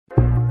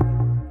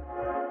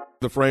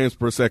The Frames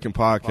Per Second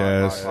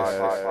podcast.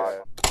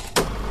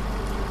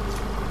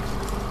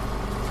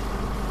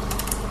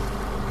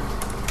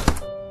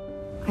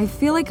 I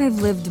feel like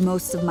I've lived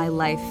most of my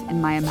life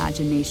in my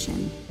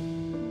imagination,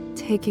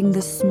 taking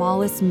the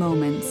smallest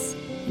moments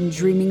and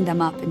dreaming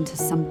them up into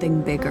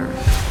something bigger.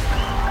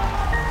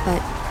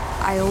 But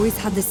I always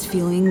had this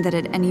feeling that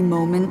at any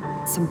moment,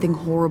 something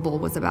horrible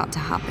was about to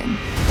happen.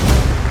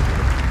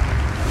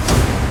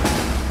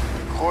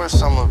 Of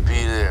course I'm gonna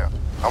be there.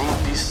 I'm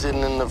gonna be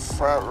sitting in the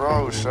front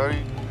row,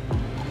 shorty.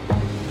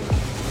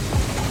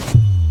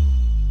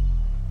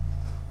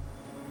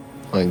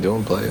 How you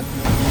doing, player?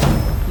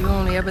 You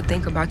only ever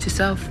think about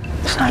yourself.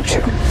 It's not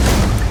true.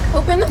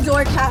 Open the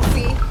door,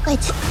 Cassie.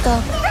 Let's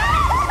go.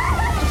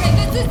 Okay,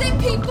 this is it,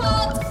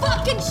 people. It's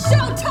fucking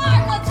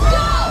showtime. Let's go.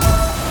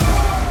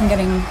 I'm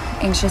getting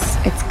anxious.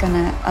 It's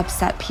gonna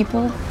upset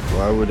people.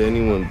 Why would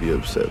anyone be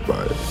upset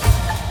by it?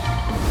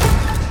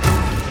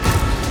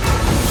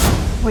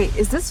 Wait,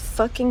 is this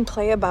fucking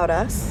play about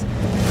us?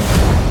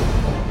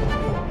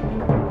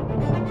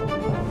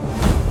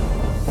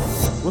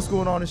 What's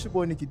going on? It's your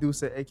boy Nikki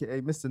Duce,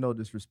 aka Mr. No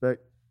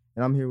Disrespect,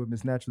 and I'm here with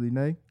Miss Naturally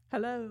Nay,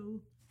 Hello.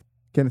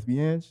 Kenneth B.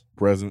 Inge,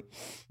 Present.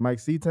 Mike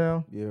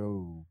Seatown,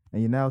 Yo.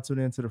 and you're now tuned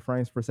into the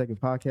Frames Per Second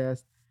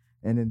podcast.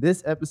 And in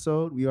this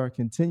episode, we are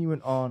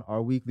continuing on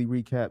our weekly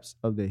recaps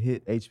of the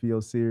hit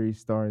HBO series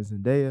starring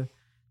Zendaya,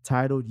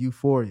 titled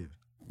Euphoria,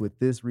 with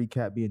this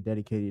recap being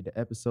dedicated to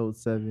episode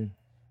 7,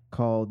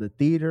 called The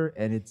Theater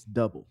and Its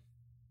Double.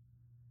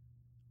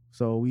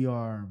 So we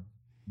are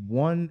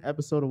one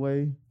episode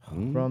away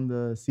from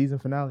the season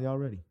finale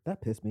already.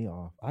 That pissed me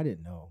off. I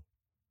didn't know.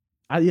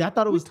 I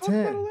thought it was We talked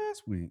 10. about it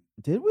last week.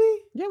 Did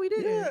we? Yeah, we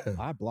did. Yeah.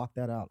 I blocked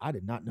that out. I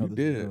did not know You this.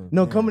 did. Was doing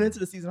No, 10. coming into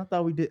the season, I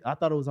thought we did. I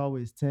thought it was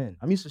always 10.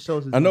 I'm used to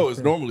shows. I know it's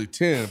 10. normally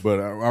 10, but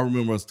I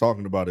remember us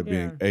talking about it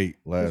being Yeah. 8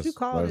 last You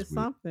called it week.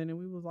 something, and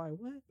we was like,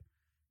 "What?"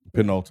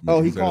 Penultimate.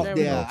 Oh, he said called. There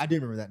we Yeah, go. I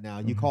did remember that now.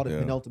 You called it Yeah.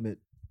 penultimate.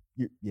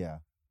 Yeah,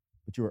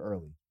 but you were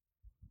early.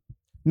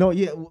 No,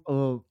 yeah.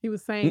 He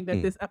was saying that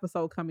Mm-mm. this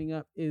episode coming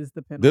up is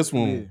the penultimate. This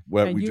one, Yeah.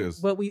 where And we you-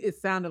 just, but it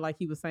sounded like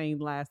he was saying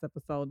last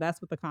episode.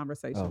 That's what the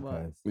conversation Okay.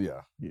 was.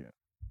 yeah.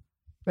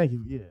 Thank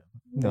you. Yeah.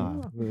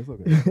 Nah, it's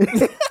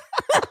okay.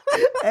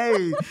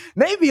 Hey,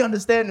 they be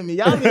understanding me.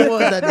 Y'all be the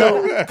ones that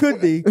don't.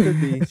 Could be.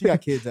 She got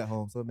kids at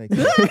home, so it makes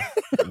sense.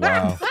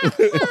 Wow.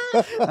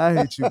 I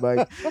hate you,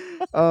 Mike.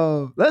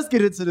 Let's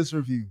get into this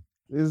review.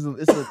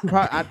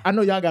 I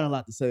know y'all got a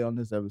lot to say on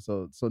this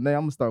episode. So, Nay,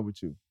 I'm gonna start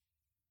with you.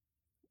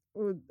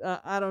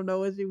 I don't know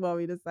what you want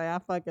me to say. I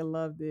fucking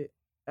loved it.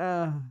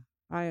 I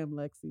am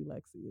Lexi.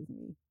 Lexi is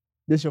me.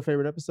 This your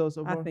favorite episode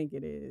so far? I think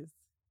it is.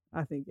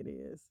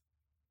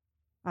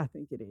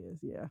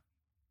 Yeah.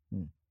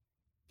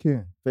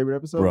 Ken, favorite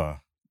episode? Bruh,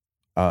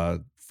 I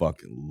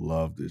fucking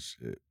love this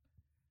shit.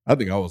 I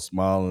think I was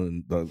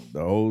smiling the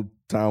whole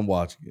time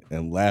watching it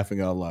and laughing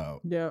out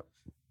loud. Yep.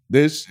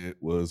 This shit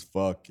was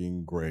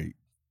fucking great.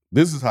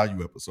 This is how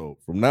you episode.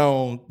 From now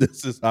on,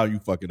 this is how you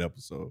fucking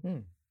episode.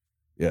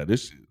 Yeah,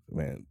 this shit,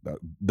 man.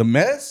 The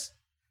mess?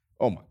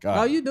 Oh my God.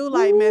 Oh, you do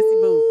like messy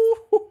boots.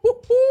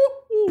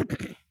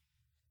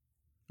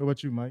 What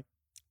about you, Mike?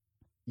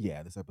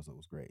 Yeah, this episode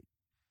was great.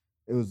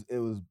 It was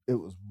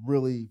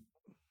really.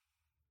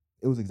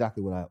 It was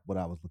exactly what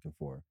I was looking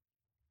for.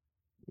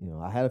 You know,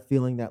 I had a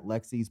feeling that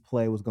Lexi's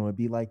play was going to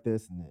be like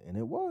this, and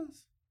it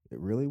was. It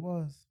really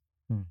was.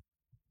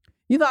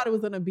 You thought it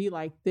was going to be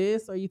like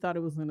this, or you thought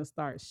it was going to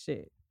start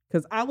shit?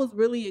 Because I was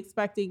really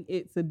expecting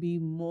it to be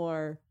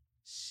more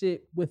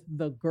shit with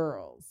the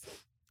girls.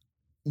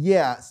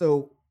 Yeah,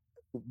 so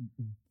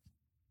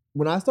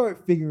when I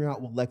started figuring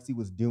out what Lexi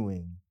was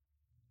doing,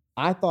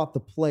 I thought the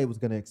play was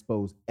going to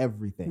expose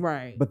everything.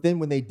 Right. But then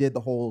when they did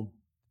the whole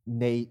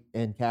Nate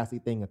and Cassie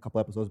thing a couple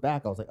episodes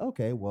back, I was like,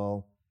 okay,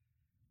 well,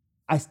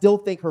 I still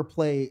think her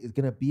play is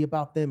going to be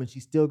about them, and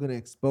she's still going to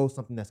expose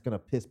something that's going to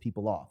piss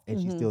people off. And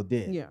she still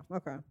did. Yeah,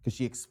 okay. Because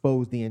she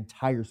exposed the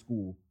entire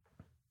school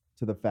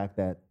to the fact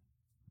that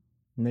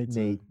Nate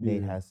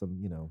has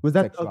some, Was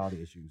that-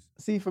 sexuality issues.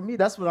 See, for me,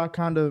 that's what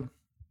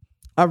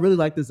I really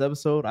like this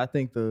episode. I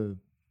think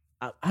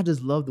I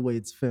just love the way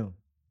it's filmed.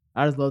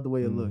 I just love the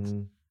way it looks.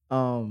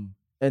 And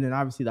then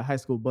obviously the high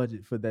school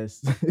budget for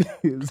this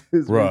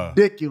is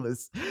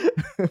ridiculous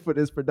for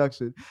this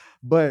production.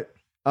 But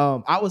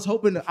I was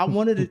hoping, I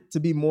wanted it to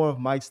be more of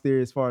Mike's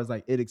theory as far as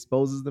like it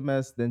exposes the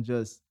mess than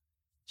just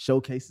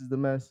showcases the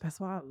mess. That's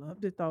why I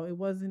loved it though.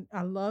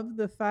 I loved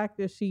the fact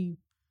that she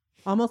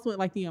almost went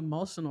like the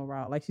emotional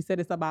route. Like she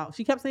said,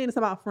 she kept saying it's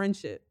about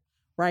friendship,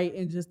 right?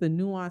 And just the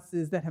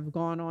nuances that have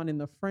gone on in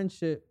the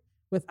friendship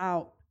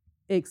without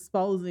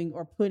exposing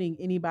or putting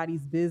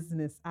anybody's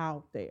business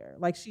out there.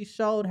 Like she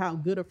showed how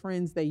good of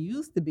friends they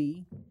used to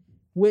be,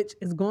 which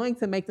is going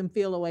to make them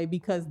feel away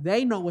because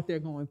they know what they're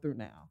going through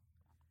now.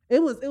 I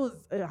loved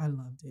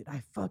it.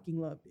 I fucking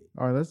loved it.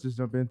 All right, let's just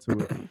jump into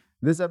it.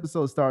 This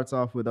episode starts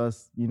off with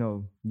us,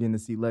 getting to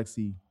see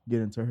Lexi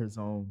get into her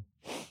zone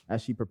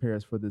as she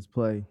prepares for this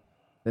play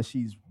that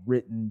she's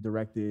written,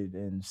 directed,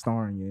 and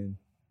starring in.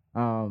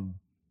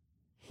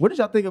 What did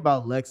y'all think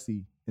about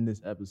Lexi in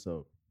this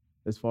episode?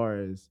 as far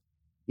as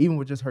even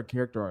with just her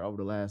character arc over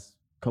the last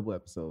couple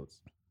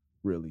episodes,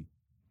 really.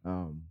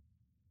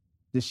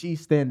 Did she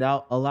stand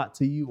out a lot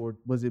to you, or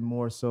was it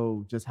more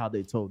so just how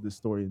they told this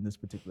story in this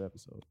particular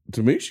episode?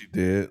 To me, she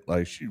did.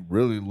 Like, she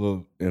really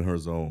looked in her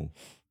zone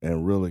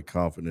and really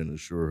confident and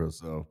sure of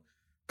herself,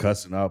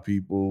 cussing out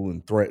people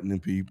and threatening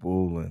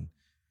people and,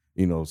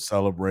 you know,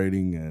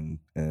 celebrating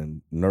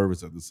and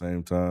nervous at the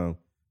same time.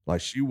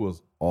 Like, she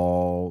was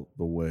all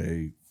the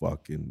way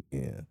fucking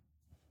in.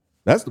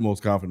 That's the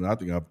most confident I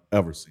think I've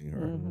ever seen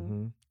her.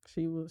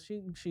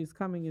 She's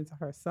coming into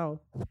herself,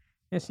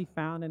 and she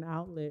found an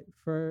outlet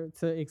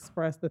to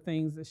express the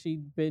things that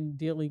she'd been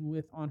dealing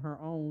with on her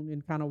own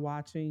and kind of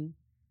watching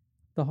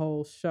the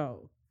whole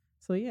show.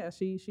 So yeah,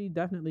 she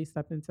definitely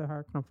stepped into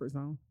her comfort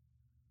zone.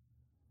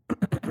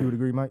 You would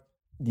agree, Mike?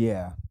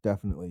 Yeah,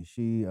 definitely.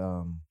 She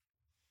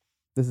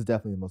this is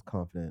definitely the most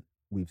confident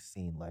we've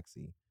seen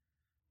Lexi.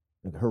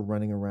 Like, her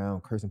running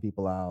around, cursing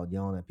people out,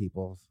 yelling at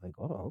people. It's like,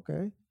 oh,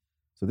 okay.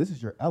 So this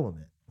is your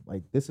element.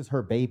 Like, this is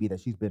her baby that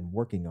she's been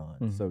working on.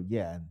 Mhm. So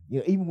yeah, and, you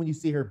know, even when you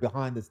see her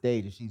behind the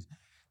stage and she's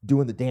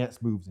doing the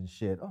dance moves and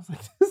shit, I was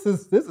like, this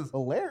is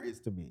hilarious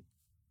to me.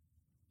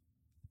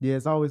 Yeah,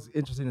 it's always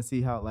interesting to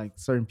see how like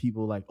certain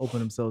people like open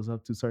themselves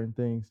up to certain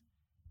things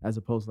as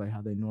opposed to like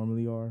how they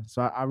normally are.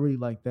 So I really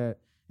like that.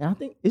 And I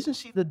think, isn't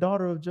she the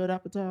daughter of Judd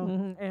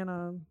Apatow?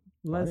 And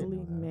Leslie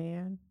know that.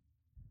 Mann.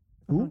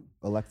 Who?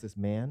 Alexis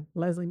Mann?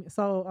 Leslie.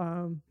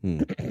 So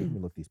Let me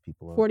look these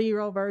people up.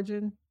 40-Year-Old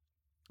Virgin.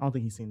 I don't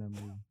think he's seen that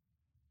movie.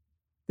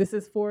 This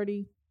is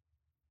 40.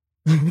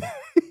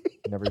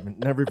 Never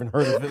even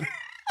heard of it.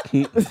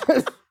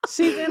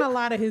 She's in a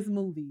lot of his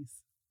movies.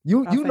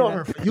 You I'll say know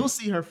that. her. You'll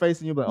see her face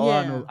and you'll be like, oh,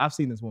 I Yeah. know. I've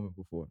seen this woman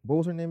before. What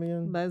was her name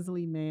again?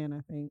 Leslie Mann,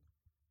 I think.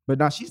 But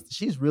now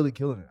she's really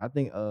killing it. I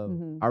think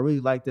I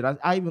really liked it.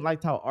 I even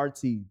liked how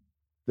artsy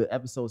the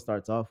episode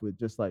starts off with,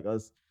 just like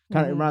us.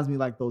 Kind of reminds me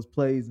like those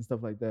plays and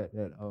stuff like that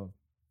that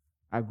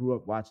I grew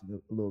up watching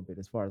a little bit,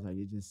 as far as like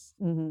it just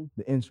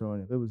the intro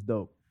in it. It was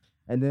dope.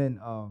 And then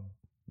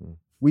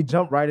we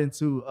jump right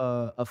into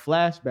a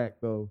flashback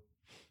though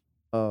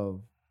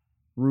of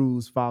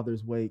Rue's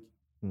father's wake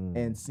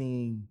and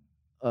seeing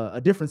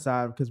a different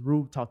side, because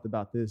Rue talked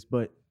about this,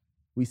 but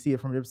we see it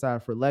from the other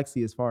side for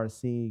Lexi, as far as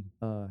seeing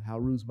how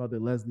Rue's mother,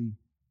 Leslie,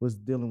 was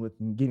dealing with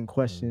and getting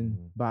questioned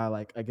by,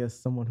 like, I guess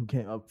someone who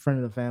came, a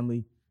friend of the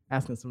family,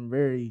 asking some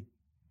very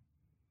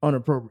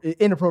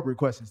inappropriate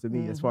questions to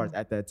me as far as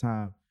at that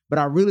time. But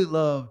I really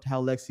loved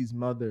how Lexi's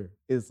mother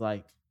is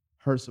like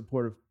her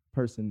supportive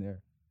person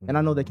there. And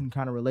I know they can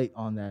kind of relate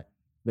on that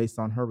based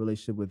on her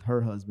relationship with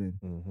her husband.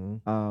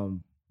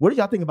 What did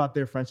y'all think about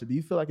their friendship? Do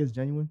you feel like it's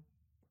genuine?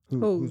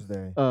 Who's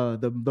they?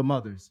 The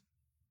mothers.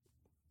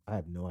 I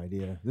have no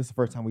idea. This is the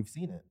first time we've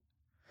seen it.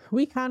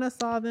 We kind of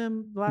saw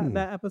them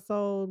that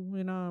episode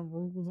when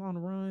Rue was on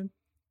the run.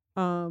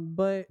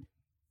 But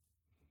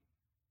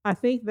I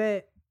think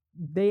that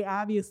they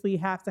obviously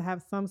have to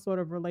have some sort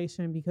of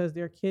relation because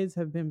their kids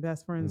have been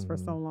best friends for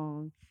so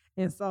long.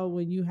 And so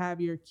when you have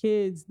your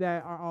kids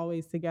that are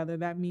always together,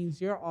 that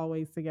means you're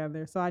always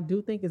together. So I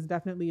do think it's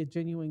definitely a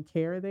genuine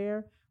care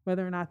there.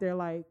 Whether or not they're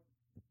like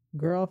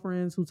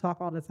girlfriends who talk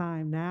all the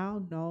time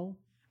now, no.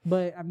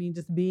 But I mean,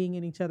 just being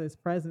in each other's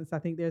presence, I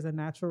think there's a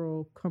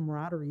natural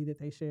camaraderie that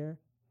they share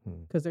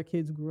because their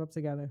kids grew up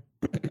together.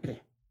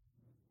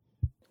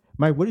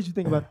 Mike, what did you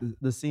think about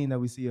the scene that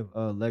we see of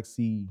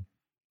Lexi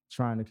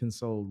trying to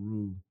console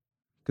Rue?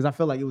 Because I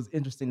felt like it was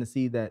interesting to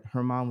see that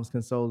her mom was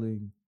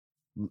consoling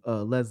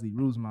Leslie,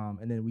 Rue's mom,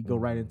 and then we go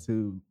right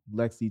into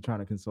Lexi trying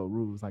to console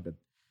Rue.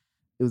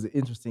 It was an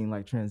interesting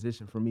like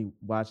transition for me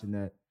watching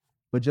that.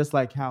 But just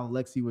like how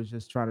Lexi was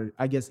just trying to,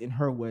 I guess in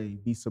her way,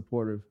 be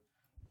supportive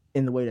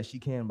in the way that she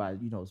can by,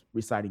 you know,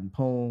 reciting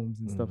poems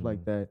and stuff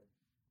like that.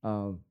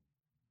 And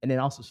then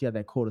also she had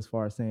that quote as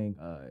far as saying,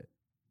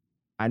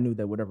 I knew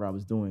that whatever I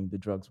was doing, the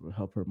drugs would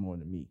help her more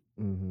than me.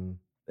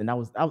 And I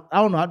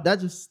don't know, that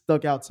just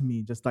stuck out to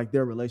me, just like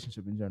their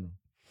relationship in general.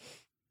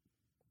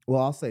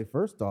 Well, I'll say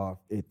first off,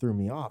 it threw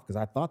me off because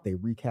I thought they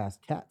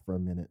recast Kat for a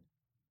minute.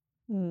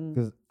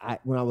 Because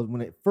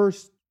when it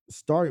first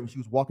started, when she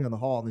was walking down the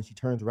hall and then she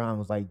turns around and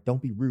was like,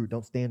 "Don't be rude,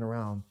 don't stand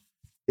around."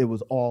 It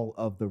was all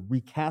of the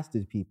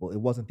recasted people. It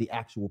wasn't the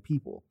actual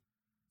people.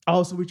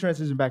 Oh, so we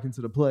transitioned back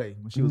into the play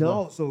when she was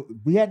so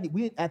we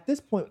at this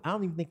point, I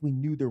don't even think we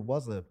knew there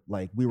was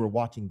we were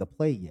watching the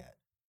play yet.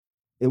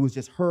 It was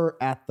just her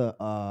at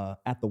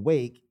the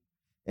wake,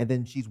 and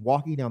then she's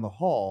walking down the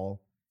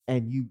hall,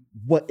 and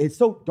it's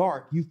so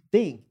dark, you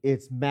think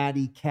it's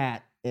Maddie,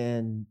 Kat,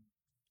 and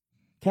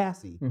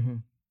Cassie.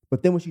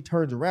 But then when she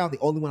turns around, the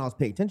only one I was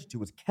paying attention to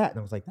was Kat, and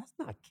I was like, that's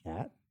not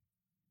Kat.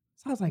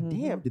 So I was like,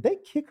 damn, did they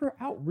kick her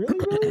out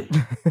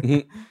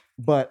really?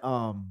 But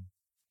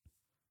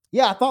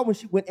yeah, I thought when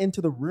she went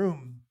into the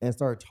room and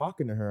started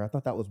talking to her, I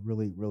thought that was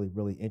really, really,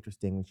 really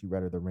interesting when she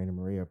read her the Raina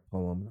Maria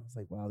poem. And I was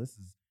like, wow,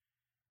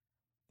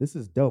 this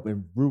is dope.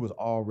 And Rue was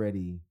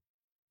already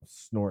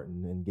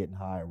snorting and getting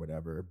high or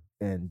whatever.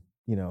 And,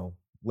 you know,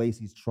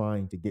 Lacey's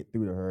trying to get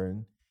through to her.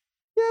 And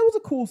yeah, it was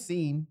a cool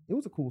scene.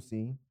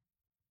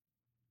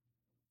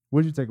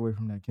 What did you take away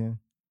from that, Ken?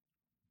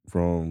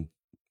 From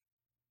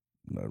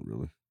not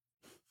really.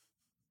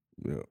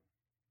 Yeah.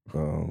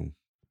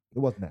 It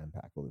wasn't that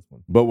impactful, this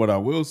one. But what I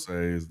will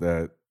say is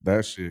that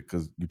shit,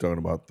 because you're talking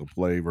about the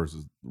play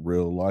versus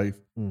real life,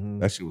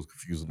 that shit was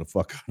confusing the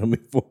fuck out of me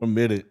for a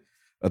minute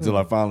until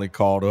I finally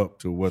caught up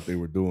to what they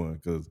were doing.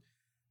 Because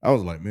I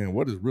was like, man,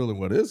 what is real and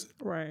what isn't?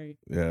 Right.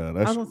 Yeah, I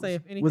was gonna say,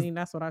 if anything,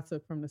 that's what I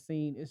took from the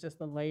scene. It's just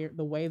the way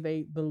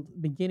the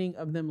beginning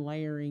of them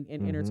layering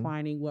and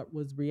intertwining what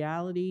was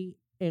reality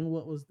and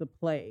what was the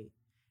play,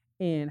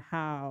 and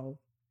how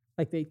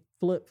like they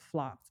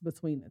flip-flopped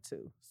between the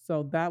two.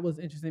 So that was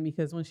interesting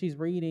because when she's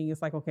reading,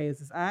 it's like, okay, is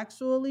this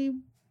actually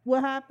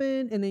what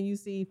happened? And then you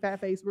see Fat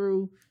Face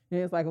Rue,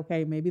 and it's like,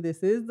 okay, maybe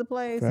this is the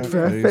play. Fat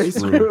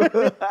Face Rue.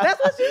 That's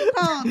what you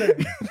called her.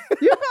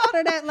 You called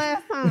her that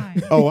last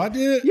time. Oh, I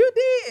did? You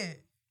did.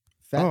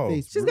 Fat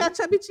Face She's Rue? got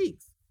chubby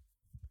cheeks.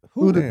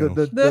 Who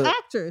The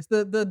actress,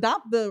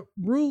 the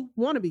Rue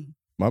wannabe.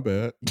 My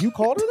bad. You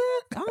called her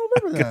that? I don't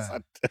remember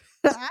that.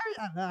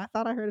 I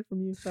thought I heard it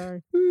from you.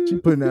 Sorry. She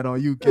putting that on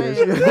you,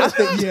 Ken. I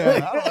think,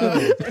 yeah. I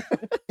don't know.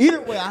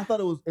 Either way, I thought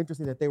it was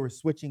interesting that they were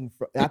switching.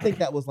 I think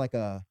that was like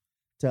to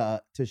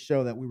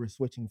show that we were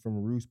switching from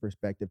Rue's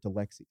perspective to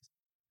Lexi's.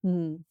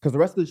 Because the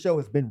rest of the show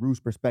has been Rue's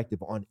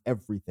perspective on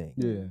everything.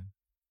 Yeah.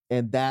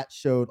 And that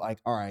showed like,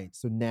 all right,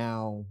 so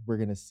now we're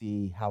going to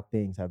see how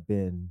things have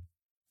been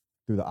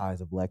through the eyes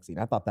of Lexi. And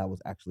I thought that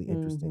was actually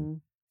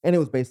interesting. And it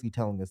was basically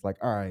telling us like,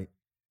 all right,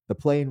 the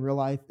play in real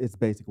life is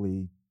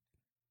basically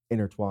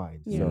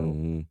intertwined. Yeah.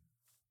 So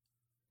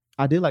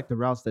I did like the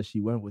routes that she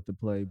went with the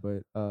play,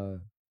 but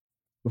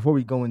before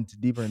we go into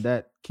deeper in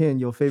that, Ken,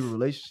 your favorite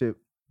relationship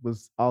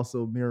was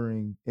also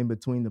mirroring in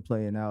between the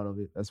play and out of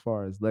it, as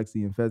far as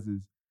Lexi and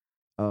Fez's.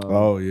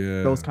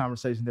 Those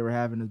conversations they were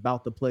having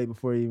about the play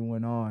before it even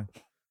went on.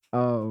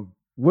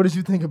 What did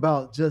you think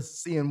about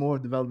just seeing more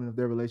development of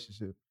their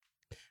relationship?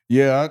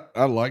 Yeah,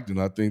 I liked it.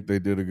 I think they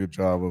did a good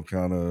job of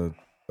kind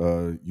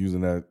of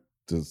using that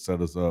to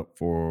set us up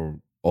for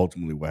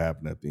ultimately what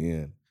happened at the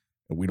end.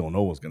 And we don't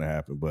know what's going to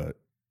happen, but,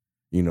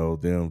 you know,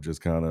 them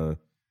just kind of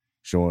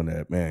showing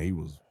that, man, he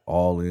was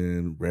all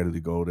in, ready to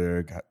go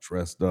there, got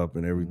dressed up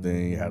and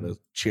everything, had a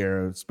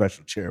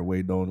special chair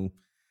waiting on him.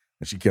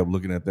 And she kept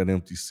looking at that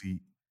empty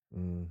seat.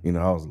 You know,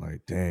 I was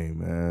like, dang,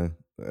 man.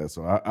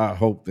 So I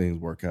hope things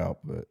work out,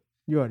 but.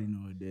 You already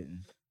know it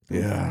didn't.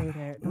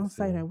 Don't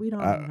say that. We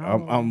don't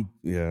know.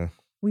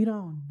 We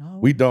don't know.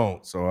 We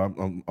don't. So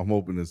I'm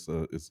hoping it's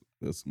a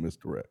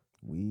misdirect.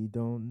 we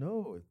don't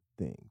know if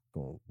things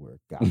gonna work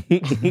out.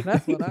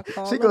 That's what I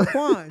call a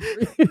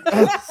quandary.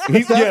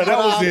 Yeah, that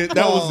was it.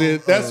 That was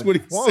it. That's what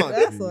he said.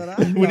 That's what I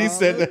When he call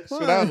said a that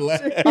shit, I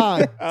laughed. I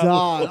died.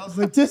 I was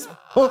like, this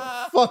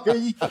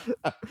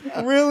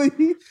motherfucker,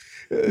 really?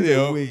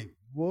 Yeah. Wait,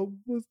 what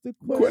was the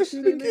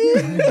question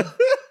again?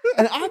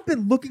 And I've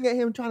been looking at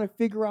him trying to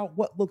figure out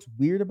what looks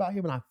weird about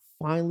him, and I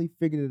finally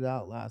figured it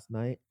out last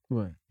night.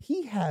 What?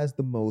 He has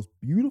the most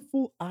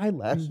beautiful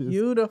eyelashes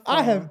Beautiful.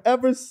 I have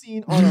ever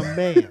seen on a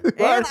man.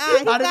 And I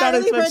did not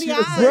expect you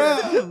to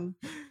say.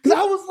 Because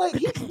I was like,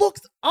 he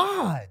looks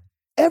odd.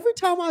 Every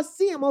time I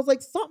see him, I was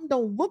like, something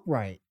don't look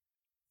right.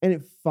 And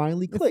it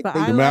finally clicked. the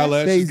The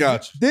eyelashes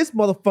got you. This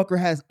motherfucker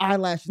has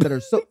eyelashes that are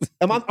so.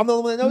 I'm the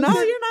only one that knows No,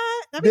 this? you're not.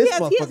 I mean, This he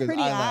has motherfucker's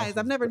pretty eyes. eyelashes.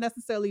 I've never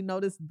necessarily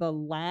noticed the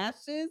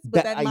lashes,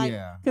 but that might,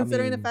 yeah,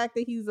 considering I mean, the fact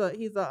that he's a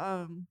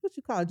what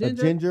you call it, a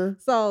ginger. ginger.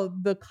 So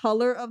the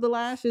color of the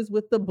lashes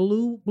with the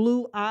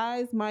blue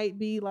eyes might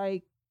be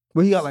like,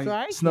 But he got like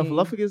striking.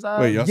 Snuffleupagus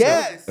eyes. Wait, y'all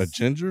Yes! said a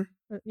ginger?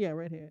 yeah,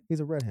 redhead. He's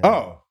a redhead.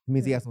 Oh. It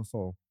means he has no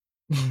soul.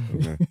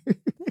 Okay.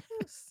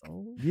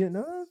 So You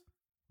know?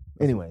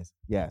 Anyways,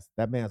 yes,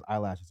 that man's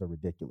eyelashes are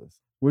ridiculous.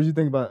 What did you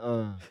think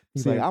about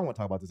He's seeing- like, I don't want to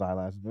talk about this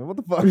eyelashes, man. What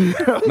the fuck?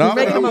 No, I'm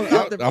Making him gonna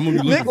uncomfortable. be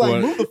Nick, looking for like,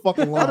 it. move the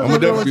fucking line. I'm gonna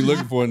definitely be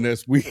looking for it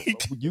next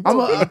week. You I'm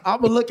go-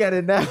 gonna look at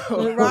it now.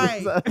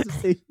 Right.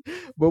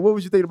 But what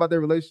was you thinking about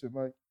their relationship,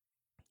 Mike?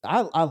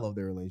 I love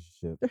their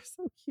relationship. they're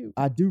so cute.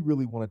 I do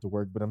really want it to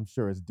work, but I'm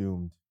sure it's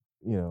doomed.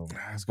 You know,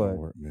 That's gonna but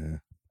work, man.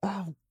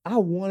 I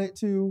want it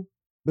to.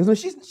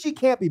 Because she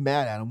can't be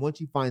mad at him once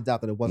she finds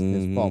out that it wasn't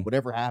his fault.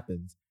 Whatever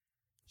happens,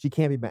 she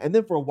can't be mad. And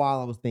then for a while,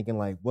 I was thinking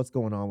like, what's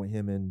going on with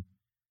him and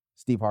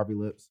Steve Harvey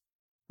Lips?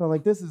 So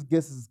like, this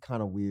is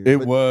kind of weird. It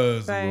but,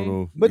 was a Same.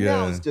 little. but yeah.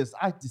 now it's just,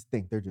 I just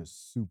think they're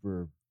just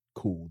super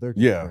cool. They're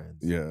just Yeah. friends.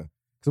 Yeah.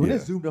 So when yeah.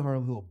 they zoomed on her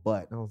little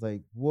butt, and I was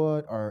like,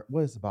 what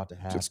is about to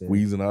happen? Just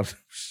squeezing out.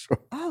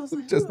 I was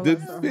like, just oh,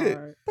 didn't that fit.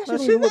 shit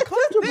don't even look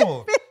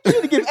comfortable. You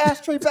need to give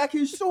Ashtray back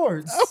his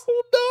shorts.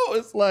 Oh no!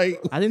 It's like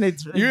I think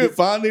you didn't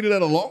find that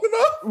long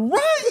enough.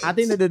 Right. I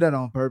think they did that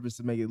on purpose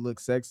to make it look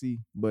sexy,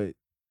 but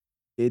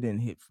it didn't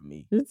hit for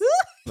me.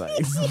 Like,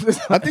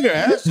 I think her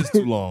ass is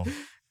too long.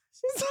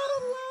 She's got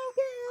a long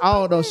hair. I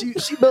don't know.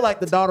 She built like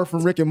the daughter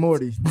from Rick and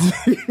Morty.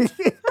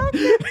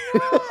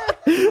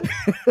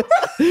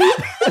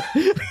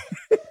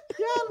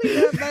 Y'all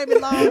leave that baby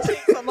long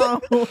cheeks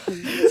alone.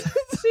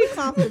 She's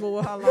comfortable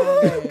with her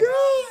long hair.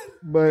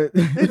 But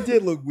It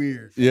did look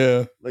weird.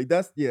 Yeah, Like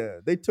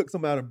they took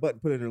some out of her butt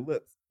and put it in her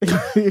lips.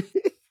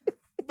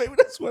 but maybe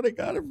that's where they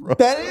got it from.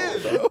 That I don't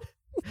is. know.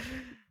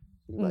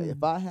 Like,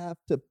 if I have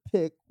to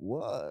pick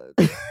one,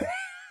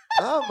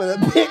 I'm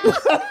gonna pick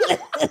one.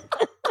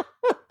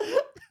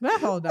 That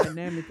whole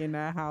dynamic in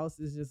that house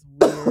is just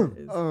weird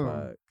as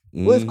fuck.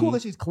 Well, it's cool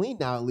that she's clean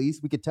now. At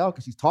least we could tell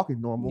because she's talking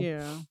normal.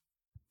 Yeah.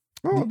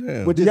 Oh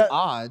damn. Which is Yeah.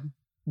 odd.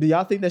 Do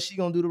y'all think that she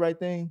gonna do the right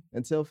thing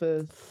and tell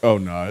Fez? Oh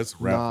no, it's a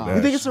wrap. Nah. for that.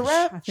 You think it's a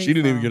wrap? I think She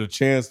didn't even so. get a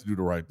chance to do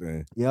the right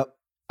thing. Yep.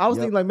 I was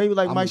Yep. thinking like maybe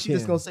like I'm Mike, with she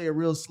just Ken. gonna say it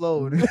real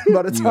slow, and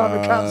by the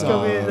time the cops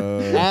come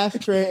in,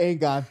 Ashtray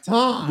ain't got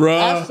time. Bruh.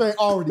 Ashtray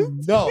already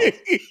know.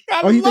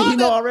 oh, you think he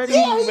know already?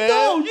 Yeah, he man.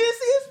 know. You didn't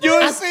see his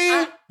You face?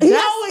 ain't seen? He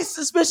always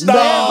suspicious No,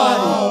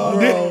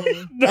 of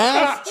everybody. bro.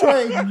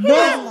 Ashtray Like, no.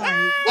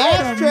 wait a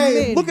Ashtray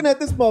minute. looking at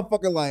this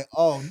motherfucker like,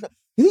 oh, no.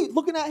 He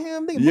looking at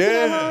him. They looking at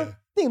Yeah. her.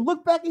 They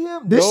look back at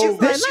him. Did No. she- Like,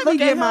 did let she me look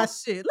get at my him?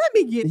 shit. Let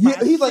me get my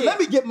Yeah, he's like, shit. let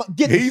me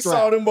get He the saw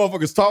strap. them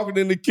motherfuckers talking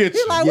in the kitchen.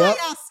 He like, Yep.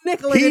 why y'all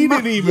snickling He in my...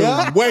 didn't even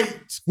Yeah. wait.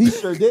 He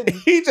sure didn't.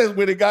 He just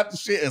went and got the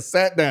shit and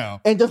sat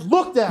down. And just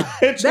looked at him.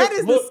 And just That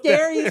is the looked at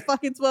scariest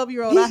fucking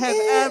 12-year-old He I have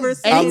is. ever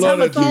seen. I Anytime love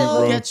a that kid kid, look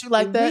bro. at you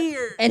like that,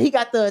 Weird. and he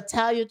got the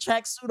Italian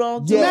tracksuit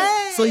on too,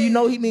 Yeah. so you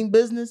know he mean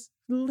business.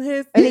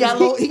 His- And he got a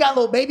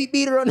little baby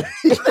beater on.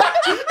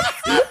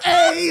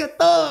 Hey, he a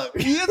thug.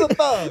 He is a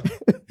thug.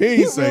 He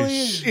ain't say really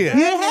is. shit. He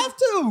didn't have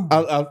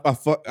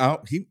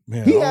to. He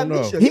man, He I had don't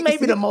know. this shit. He may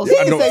be the most- He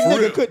I can know, say for nigga,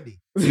 real. couldn't he?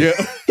 Yeah.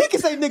 He can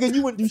say nigga,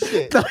 you wouldn't do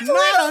shit. Not a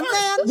man,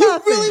 You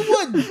nothing. really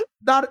wouldn't.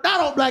 Not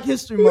on Black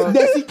History Month.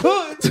 Yes, he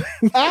could.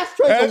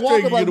 Ashtray Ashtray can walk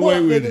can up like, get what away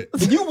up, with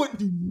nigga? And you wouldn't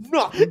do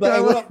nothing. But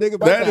hey, what up, nigga?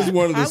 That is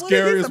one of the I wouldn't be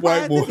scariest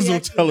white surprised if boys he on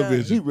actually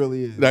television. He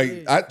really is.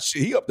 Like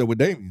he up there with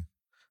Damien.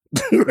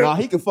 Nah,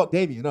 he can fuck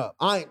Damien up.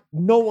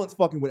 No one's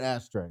fucking with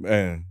Ashtray.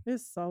 Man.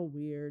 It's so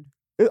weird.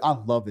 I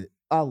love it.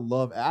 I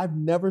love it. I've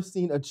never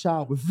seen a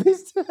child with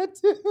face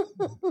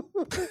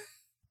tattoo.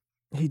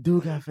 He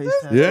do got face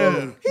tattoos. Yeah.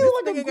 He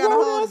was like Nigga a got a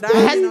whole grown-ass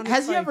diamond baby. on his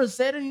Has he face. ever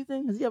said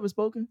anything? Has he ever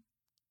spoken?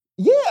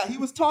 Yeah, he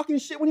was talking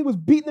shit when he was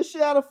beating the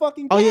shit out of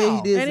fucking Oh, yeah, cow.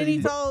 he did. And then he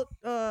Yes, told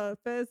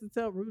Fez to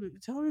tell Rudy,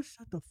 tell her to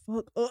shut the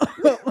fuck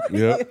up.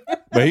 Yeah.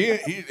 But he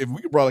if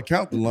we could probably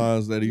count the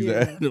lines that he's Yeah.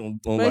 added on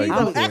But like he's I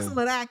an was-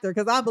 excellent actor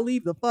because I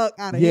believe the fuck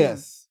out of him.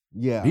 Yes.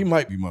 Yeah. he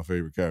might be my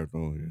favorite character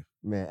on here.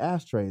 Man,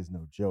 Ashtray is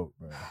no joke,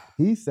 bro.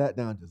 He sat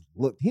down, just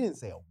looked. He didn't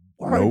say a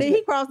word. Nope. And then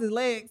he crossed his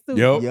legs too.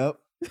 Yep. Yep.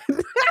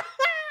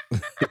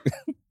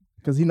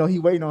 Because he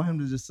waiting on him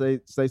to just say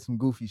some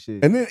goofy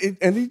shit. And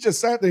then he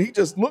just sat there, he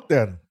just looked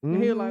at him.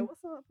 And he was Mhm. like,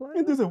 "What's up, player?"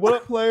 And just said, "What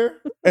up, player?"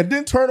 And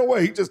then turned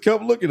away. He just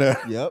kept looking at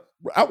him. Yep.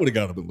 I would have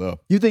got up and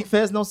left. You think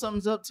Fez knows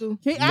something's up too?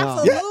 He No.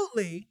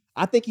 absolutely.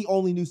 I think he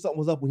only knew something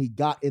was up when he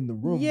got in the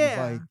room. He was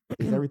Yeah. like,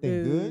 is everything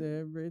Is good?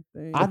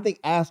 Everything. I think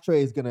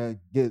Ashtray is gonna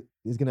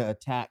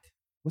attack.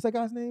 What's that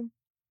guy's name?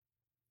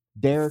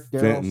 Daryl,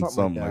 Fenton,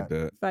 something like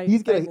that. Fight-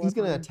 He's fight gonna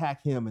boyfriend.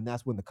 attack him, and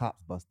that's when the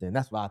cops bust in.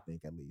 That's what I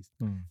think, at least.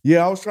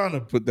 Yeah, I was trying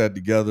to put that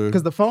together.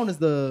 Because the phone is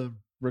the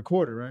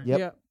recorder, right?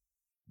 Yep.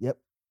 Yep.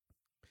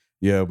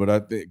 Yeah, but I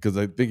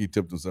think he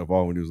tipped himself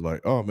off when he was like,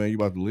 "Oh man, you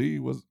about to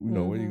leave? Where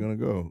you gonna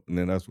go?" And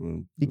then that's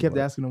when He kept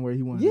like, asking him where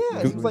he wanted.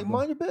 Yeah, he was like,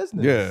 "Mind your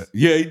business."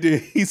 Yeah, he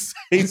did. He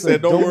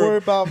said, "Don't worry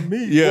about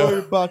me. Yeah. Worry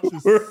about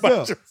worry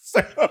about yourself.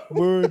 yourself."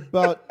 Worry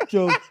about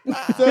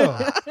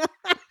yourself.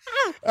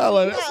 I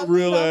like that's Yeah, some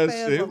real leave ass my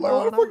shit. fans Like,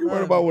 what the alone. fuck you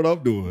worried about what I'm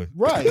doing?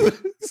 Right.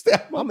 Stay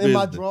out I'm in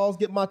my business. drawers,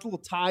 getting my little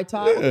tie. What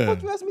the Yeah.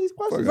 fuck you asking me these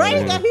questions? Fuck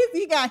Right, Yeah.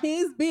 he got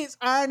his bitch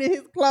ironing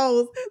his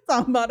clothes.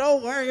 Talking about,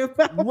 don't worry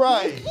about it.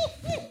 Right.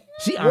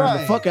 She ironed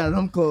Right. the fuck out of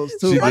them clothes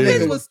too. She My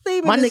did. nigga was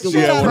steaming My the nigga shit was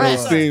Yeah, out one of of pressed.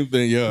 those her. same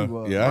thing. Yeah, He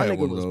was. yeah, My I had nigga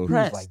one of was those. He was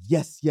pressed. like,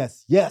 yes,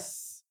 yes,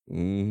 yes.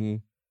 Mm-hmm.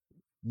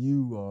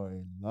 You are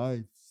a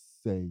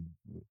lifesaver.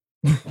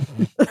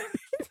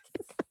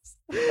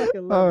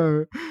 Fucking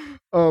love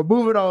it.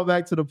 Moving on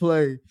back to the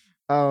play.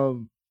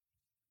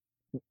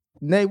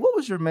 Nate, what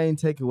was your main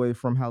takeaway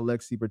from how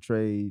Lexi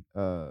portrayed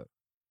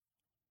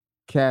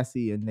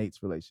Cassie and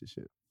Nate's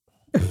relationship?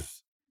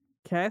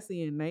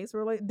 Cassie and Nate's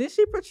relationship. Did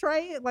she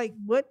portray it? Like,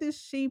 what did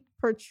she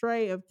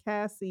portray of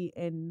Cassie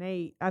and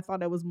Nate? I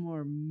thought that was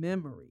more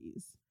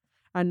memories.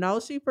 I know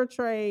she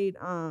portrayed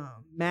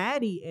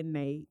Maddie and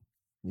Nate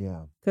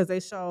Yeah. because they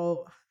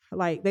showed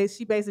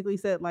she basically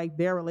said like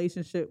their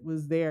relationship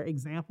was their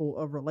example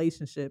of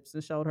relationships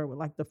and showed her with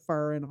like the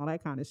fur and all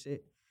that kind of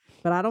shit.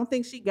 But I don't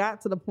think she got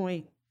to the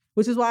point,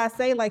 which is why I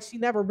say like she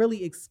never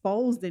really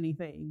exposed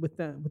anything with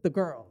them, with the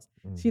girls.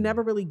 She Mhm.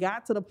 never really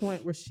got to the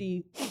point where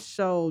she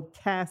showed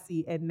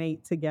Cassie and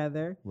Nate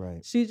together.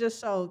 Right. She just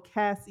showed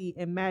Cassie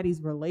and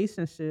Maddie's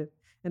relationship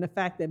and the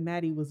fact that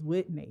Maddie was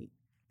with Nate.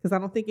 Because I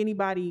don't think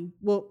anybody,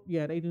 well,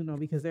 yeah, they do know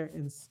because they're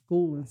in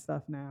school and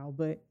stuff now.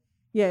 But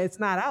yeah, it's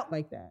not out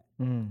like that.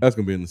 That's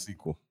gonna be in the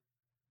sequel.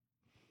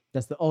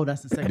 That's the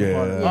second Yeah.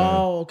 part. Yeah.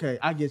 Oh, okay.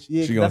 I get you.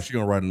 Yeah, She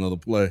gonna write another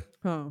play.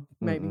 Huh,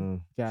 maybe.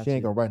 Mm-mm. Gotcha. She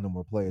ain't gonna write no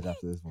more plays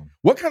after this one.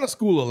 What kind of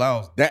school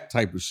allows that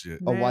type of shit?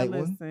 A Man, white one?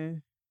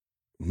 listen.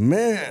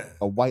 Man,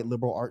 A white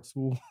liberal art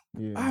school.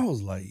 Yeah. I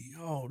was like,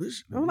 yo, this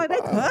shit. I'm like, they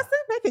wild. cussing?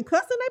 They can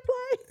cuss and they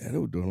play? Yeah, they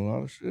were doing a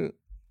lot of shit.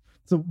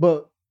 So,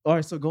 but all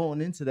right. So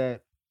going into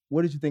that,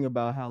 what did you think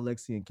about how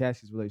Lexi and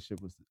Cassie's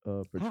relationship was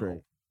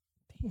portrayed?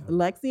 Damn.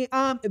 Lexi,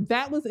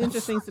 that was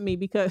interesting to me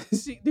because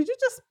did you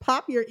just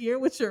pop your ear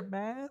with your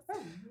mask?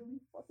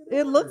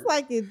 It looks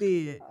like it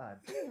did.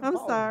 I'm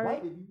sorry.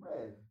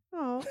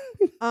 Oh,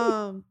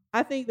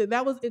 I think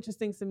that was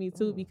interesting to me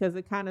too because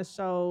it kind of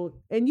showed,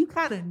 and you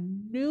kind of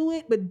knew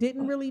it, but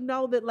didn't really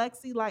know that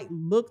Lexi like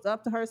looked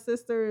up to her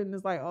sister and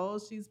was like, "Oh,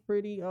 she's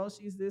pretty. Oh,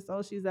 she's this.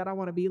 Oh, she's that. I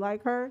want to be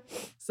like her."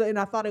 So, and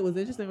I thought it was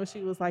interesting when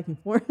she was like, "In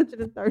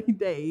 430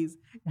 days,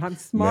 I'm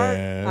smart,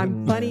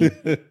 I'm funny,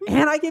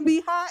 and I can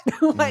be hot."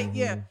 Like,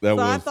 yeah. That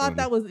So I was thought funny.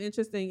 that was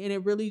interesting, and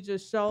it really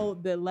just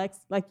showed that Lex,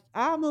 like,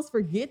 I almost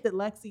forget that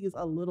Lexi is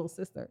a little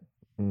sister,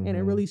 and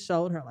it really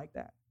showed her like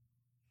that.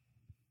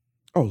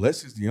 Oh,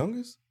 Lexi's the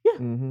youngest?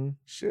 Mm-hmm.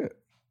 Shit.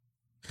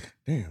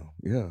 Damn.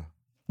 Yeah.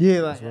 Yeah,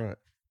 like That's right.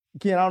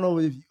 Ken, I don't know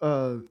if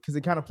because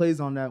it kind of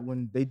plays on that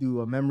when they do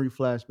a memory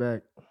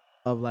flashback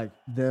of like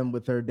them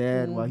with her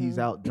dad while he's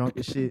out drunk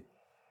and shit,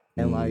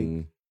 and like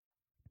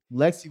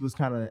Lexi was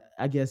kind of,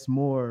 I guess,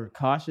 more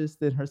cautious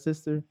than her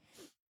sister,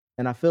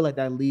 and I feel like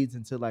that leads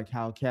into like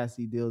how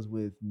Cassie deals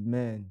with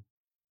men,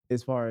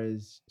 as far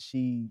as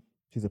she's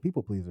a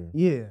people pleaser.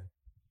 Yeah,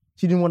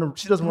 she doesn't want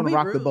to Don't be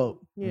rock the rude.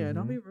 boat. Yeah,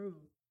 don't be rude.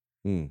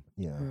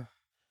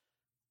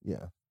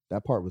 Yeah.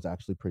 That part was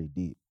actually pretty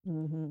deep.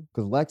 Mm-hmm.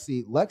 Because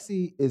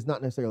Lexi is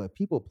not necessarily a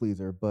people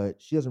pleaser,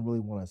 but she doesn't really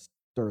want to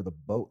stir the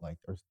boat. Like,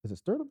 or is it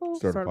stir the boat?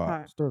 Stir the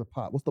pot. Stir the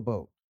pot. What's the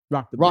boat?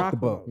 Rock the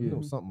boat. You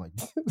know, something like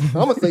that.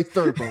 I'm gonna say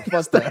stir the boat.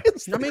 Fuck that.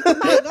 I mean,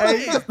 come on, go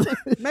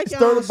ahead. Make your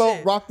Stir own the boat,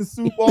 shit. rock the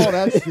soup, all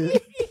that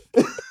shit.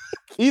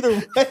 Either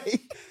way,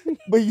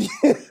 but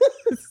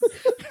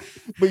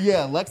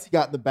yeah, Lexi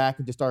got in the back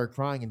and just started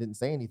crying and didn't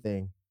say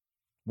anything.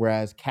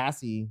 Whereas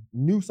Cassie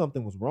knew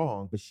something was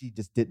wrong, but she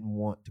just didn't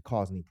want to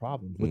cause any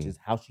problems, which is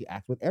how she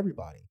acts with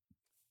everybody.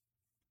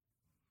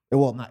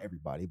 Well, not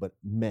everybody, but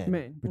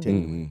men.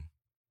 Particularly.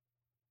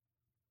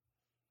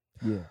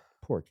 Yeah,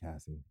 poor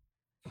Cassie.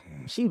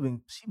 She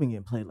been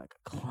getting played like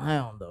a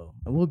clown though,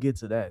 and we'll get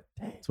to that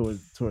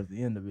towards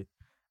the end of it.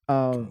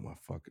 My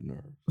fucking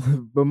nerves.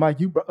 But Mike,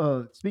 you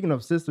speaking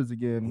of sisters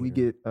again,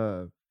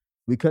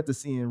 we cut to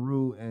seeing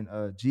Rue and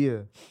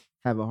Gia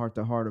have a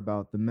heart-to-heart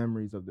about the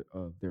memories of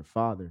their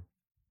father.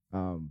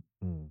 Do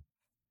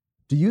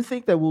you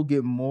think that we'll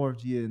get more of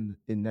Gia in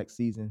next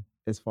season,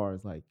 as far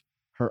as like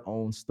her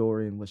own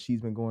story and what she's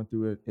been going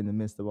through in the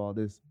midst of all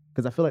this?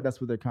 Because I feel like that's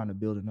what they're kind of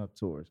building up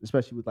towards,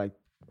 especially with like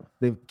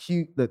the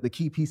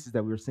key pieces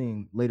that we were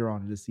seeing later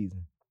on in this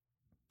season.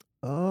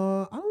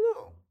 I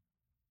don't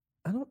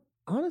know.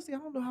 Honestly, I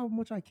don't know how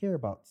much I care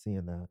about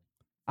seeing that.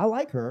 I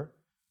like her.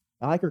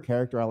 I like her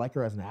character. I like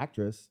her as an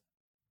actress.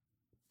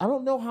 I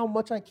don't know how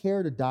much I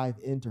care to dive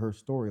into her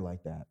story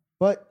like that.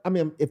 But I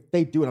mean, if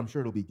they do it, I'm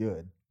sure it'll be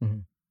good.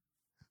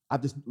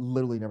 I've just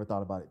literally never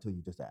thought about it until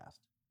you just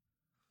asked.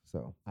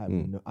 So I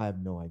have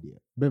no idea.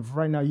 But for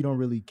right now, you don't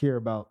really care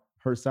about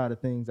her side of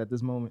things at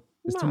this moment.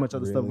 There's too much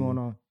other stuff going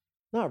on.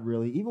 Not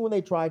really. Even when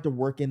they tried to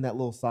work in that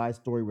little side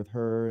story with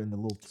her and the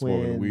little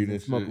Smoking twins weed and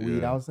and smoking shit,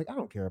 weed, yeah. I was like, I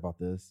don't care about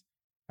this.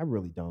 I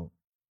really don't.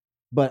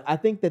 But I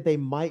think that they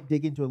might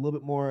dig into a little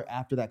bit more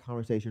after that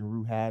conversation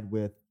Rue had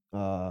with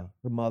her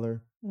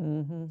mother.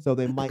 Mm-hmm. So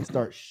they might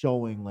start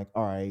showing like,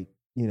 all right,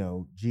 you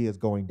know, Gia's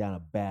going down a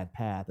bad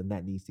path and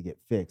that needs to get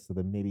fixed. So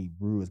then maybe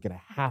Rue is going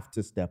to have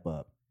to step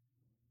up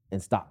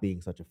and stop being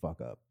such a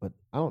fuck up. But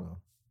I don't know.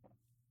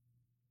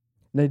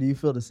 Nate, do you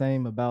feel the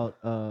same about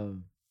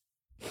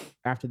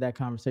after that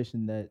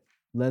conversation that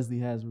Leslie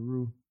has with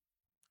Rue?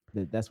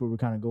 That's where we're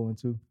kind of going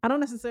to? I don't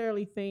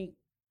necessarily think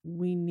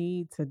we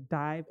need to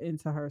dive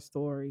into her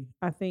story.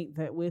 I think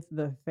that with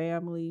the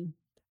family,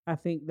 I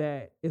think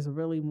that is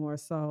really more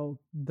so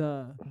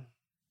the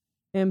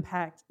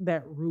impact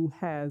that Rue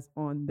has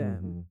on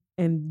them.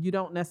 And you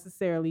don't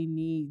necessarily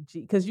need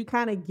because you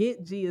kind of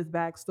get Gia's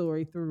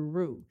backstory through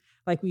Rue.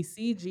 Like we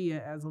see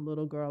Gia as a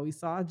little girl. We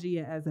saw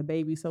Gia as a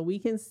baby. So we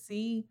can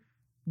see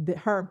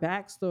her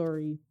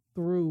backstory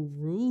through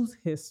Rue's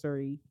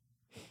history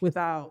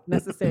without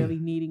necessarily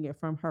needing it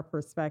from her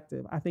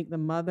perspective. I think the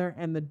mother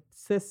and the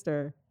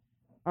sister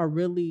are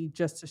really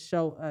just to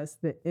show us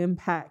the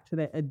impact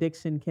that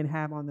addiction can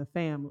have on the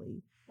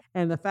family.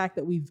 And the fact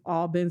that we've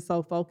all been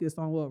so focused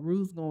on what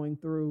Rue's going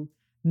through,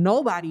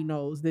 nobody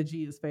knows that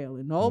Gia's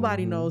failing.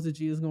 Nobody knows that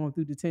Gia's going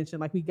through detention.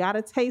 Like we got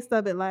a taste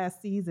of it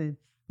last season,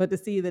 but to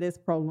see that it's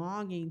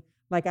prolonging,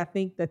 like I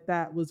think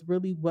that was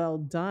really well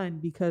done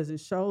because it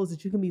shows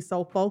that you can be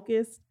so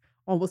focused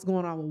on what's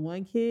going on with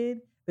one kid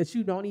that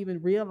you don't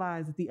even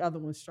realize that the other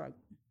one's struggling.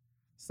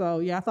 So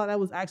yeah, I thought that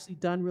was actually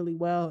done really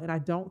well. And I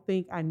don't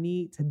think I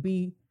need to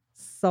be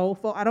so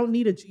I don't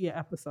need a Gia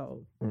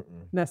episode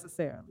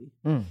necessarily.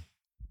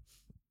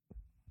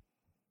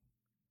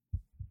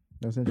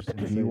 That's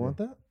interesting. Do you want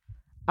that?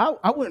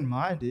 I wouldn't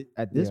mind it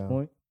at this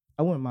point.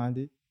 I wouldn't mind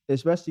it,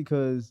 especially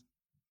because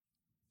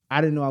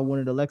I didn't know I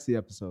wanted a Lexi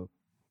episode.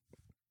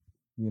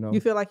 You know,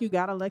 You feel like you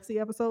got a Lexi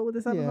episode with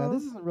this episode? Yeah,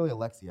 this isn't really a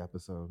Lexi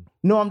episode.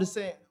 No, I'm just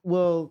saying.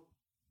 Well,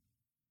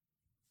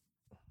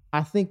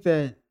 I think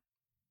that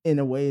in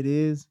a way it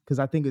is because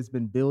I think it's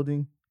been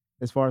building,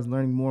 as far as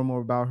learning more and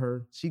more about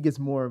her. She gets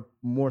more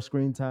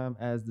screen time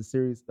as the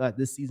series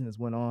this season has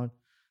went on.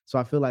 So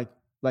I feel like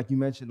you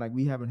mentioned, like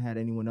we haven't had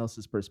anyone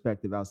else's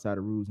perspective outside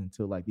of Ruse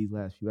until like these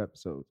last few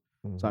episodes.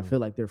 So I feel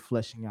like they're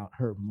fleshing out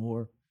her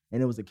more.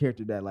 And it was a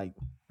character that, like,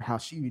 how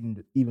she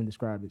even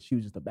described it, she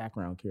was just a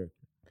background character.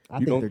 I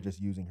think they're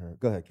just using her.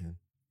 Go ahead, Ken.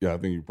 Yeah, I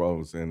think you probably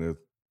was saying that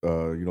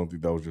you don't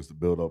think that was just a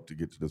build up to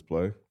get to this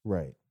play?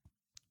 Right.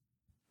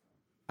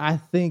 I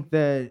think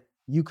that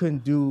you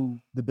couldn't do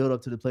the build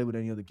up to the play with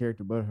any other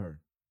character but her.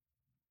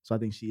 So I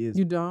think she is.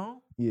 You don't?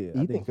 Yeah.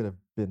 Ethan could have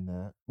been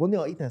that. Well,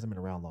 no, Ethan hasn't been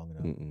around long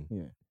enough.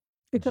 Yeah.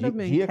 It could have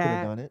been Gia could have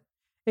Kat. done it.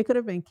 It could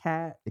have been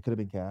Kat. It could have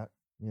been Kat.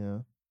 Yeah.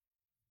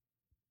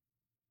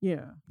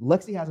 Yeah.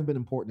 Lexi hasn't been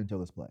important until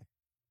this play.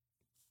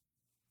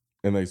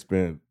 And they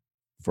spent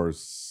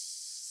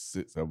first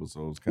 6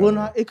 episodes. Well,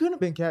 no, it couldn't have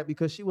been Kat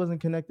because she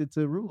wasn't connected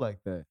to Rue like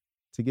that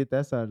to get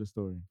that side of the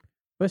story.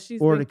 But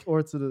she's or been,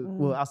 to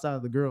the outside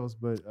of the girls,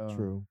 but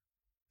True.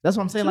 That's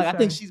what I'm saying. Like I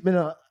think she's been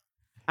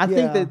I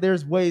think that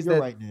there's ways You're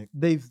that right, Nick.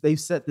 they've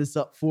set this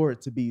up for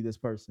it to be this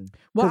person.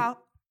 Well,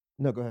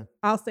 No, go ahead.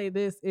 I'll say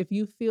this. If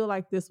you feel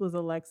like this was a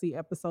Lexi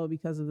episode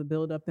because of the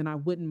buildup, then I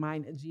wouldn't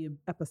mind a Gia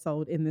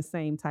episode in the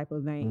same type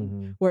of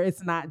vein, where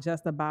it's not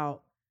just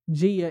about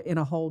Gia in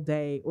a whole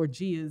day or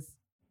Gia's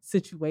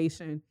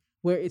situation,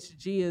 where it's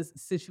Gia's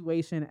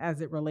situation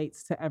as it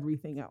relates to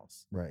everything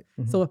else. Right.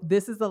 So if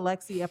this is a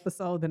Lexi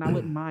episode, then I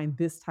wouldn't mind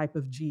this type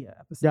of Gia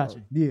episode.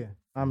 Gotcha. Yeah,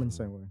 I'm in the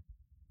same way.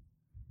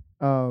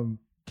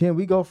 Can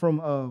we go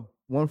from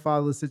one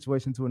fatherless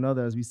situation to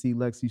another as we see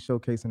Lexi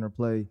showcasing her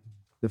play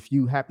the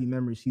few happy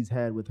memories she's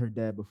had with her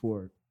dad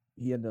before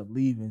he ended up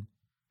leaving?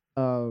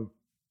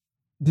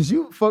 Did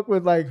you fuck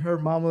with like her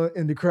mama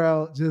in the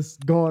crowd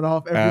just going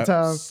off every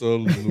time?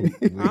 Absolutely.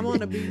 I'm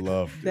gonna be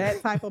Loved that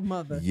it. type of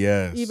mother.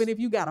 Yes. Even if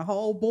you got a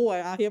whole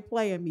boy out here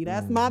playing me,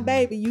 that's my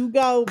baby. You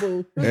go,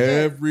 boo.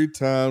 Every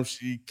time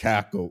she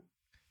cackled,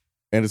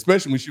 and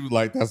especially when she was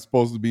like, "That's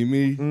supposed to be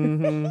me,"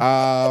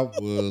 I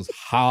was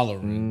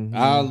hollering.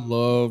 I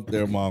love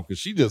their mom because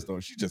she just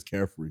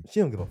carefree.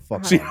 She don't give a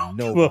fuck She about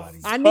nobody.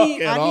 I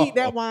need all.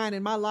 that wine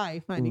in my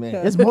life, honey. Man.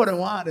 'cause- It's more than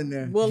wine in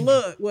there. Well,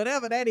 look,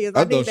 whatever that is,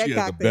 I I need thought that she had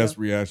cocktail. the best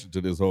reaction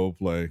to this whole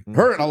play.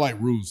 Her and I like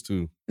Ruse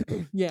too.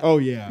 Yeah. Oh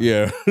yeah.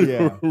 Yeah,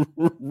 Yeah.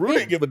 Rue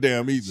didn't give a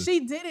damn either. She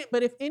didn't,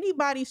 but if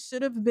anybody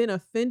should have been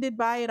offended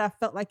by it, I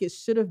felt like it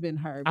should have been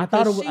her. I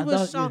thought because it she was-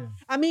 was shown.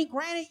 I mean,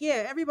 granted,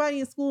 yeah, everybody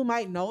in school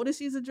might know that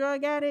she's a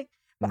drug addict,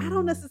 but I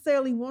don't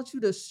necessarily want you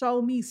to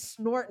show me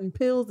snorting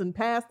pills and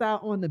passed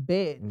out on the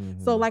bed.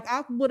 So, like,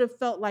 I would have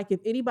felt like if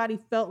anybody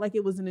felt like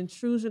it was an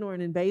intrusion or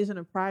an invasion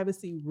of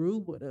privacy, Rue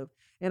would have.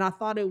 And I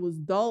thought it was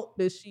dope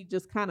that she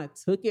just kind of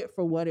took it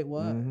for what it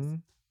was.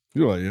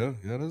 You're like,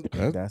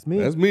 yeah, That's me.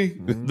 That's me.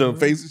 The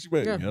faces she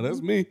made. Yeah. Yeah,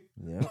 that's me.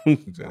 Yeah.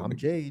 I'm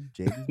Jade.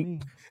 Jade is me.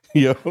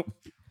 Yeah.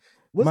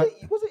 Was My-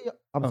 it?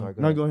 I'm sorry.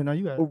 No, go ahead. No,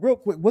 you got it. Well, real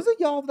quick, was it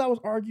y'all that was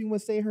arguing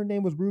with saying her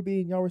name was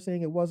Ruby and y'all were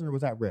saying it wasn't, or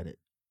was that Reddit?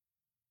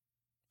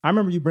 I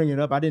remember you bringing it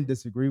up. I didn't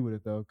disagree with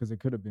it though, because it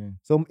could have been.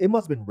 So it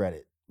must have been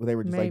Reddit where they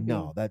were just like, Maybe.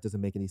 no, that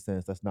doesn't make any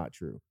sense. That's not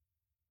true.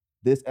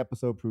 This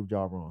episode proved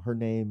y'all wrong. Her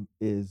name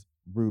is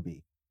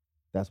Ruby.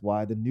 That's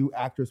why the new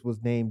actress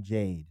was named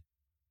Jade.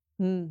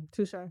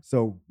 Touche.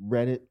 So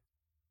Reddit.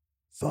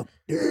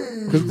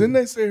 Because didn't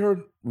they say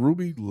her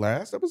Ruby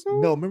last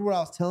episode? No, remember what I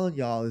was telling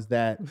y'all is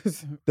that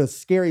the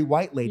scary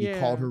white lady Yeah,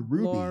 called her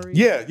Ruby. Lori.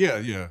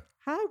 Yeah.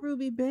 Hi,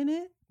 Ruby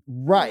Bennett.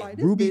 Right, Like,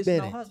 this Ruby bitch know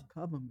Bennett. her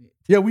government.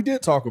 Yeah, we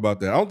did talk about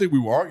that. I don't think we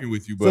were arguing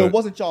with you, but So it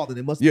wasn't y'all then.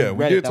 It must Yeah, have we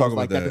been Reddit did that talk was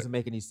like, about that. that doesn't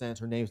make any sense.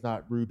 Her name's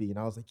not Ruby. And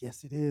I was like,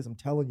 yes, it is. I'm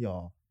telling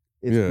y'all.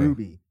 It's Yeah.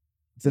 Ruby.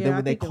 So Yeah, then I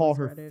when they think it called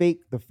was her Reddit.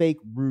 the fake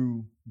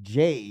Rue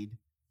Jade,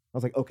 I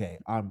was like, okay,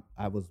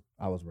 I was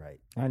right.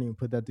 I didn't even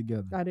put that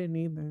together. I didn't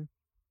either.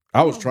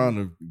 I was trying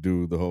to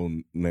do the whole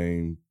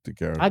name to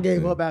character. I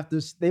gave thing. up after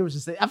they was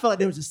just saying. I felt like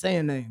they were just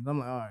saying names. I'm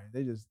like, all right,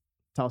 they just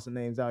tossing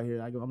names out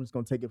here. I'm just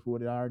gonna take it for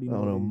what I already I know.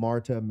 don't know, it is.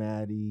 Marta,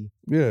 Maddie.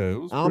 Yeah,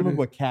 it was. I don't remember pretty-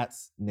 what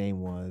Kat's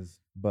name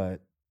was,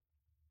 but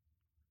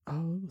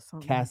Oh, it was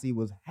something. Cassie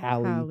was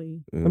Hallie.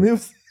 Hallie. I mean,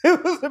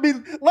 I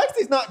mean,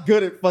 Lexi's not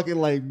good at fucking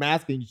like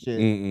masking shit.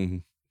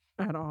 Mm-mm.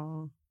 At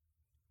all.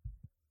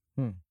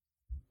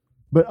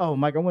 But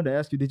Mike, I wanted to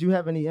ask you: did you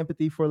have any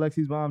empathy for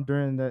Lexi's mom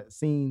during that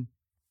scene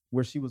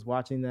where she was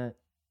watching that,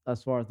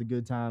 as far as the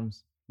good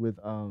times with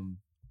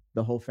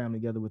the whole family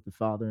together with the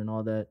father and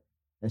all that,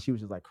 and she was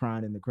just like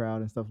crying in the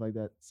crowd and stuff like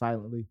that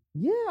silently?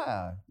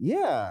 Yeah.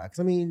 Because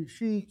I mean,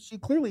 she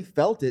clearly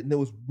felt it, and it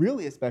was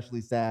really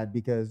especially sad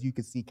because you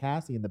could see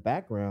Cassie in the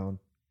background.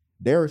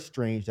 They're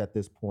estranged at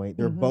this point.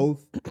 They're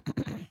both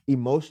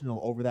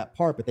emotional over that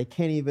part, but they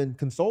can't even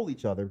console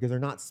each other because they're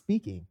not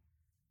speaking.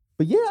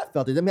 But yeah, I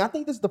felt it. I mean, I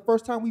think this is the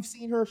first time we've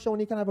seen her show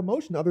any kind of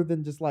emotion other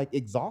than just like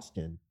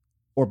exhaustion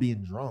or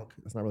being drunk.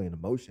 That's not really an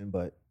emotion,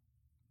 but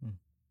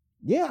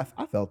yeah,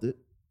 I felt it.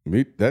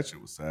 Me, that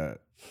shit was sad.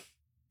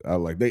 I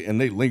like they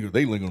lingered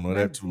on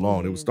that too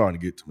long. It was starting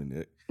to get to me,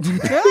 Nick.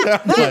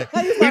 Like,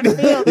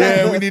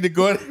 we need to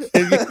go ahead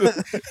and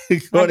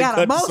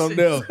cut to something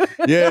else.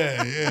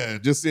 Yeah.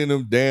 Just seeing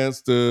them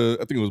dance to,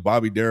 I think it was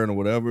Bobby Darin or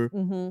whatever,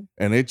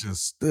 and they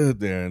just stood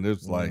there, and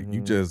it's like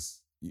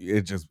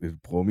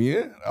it pulled me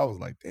in. I was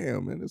like,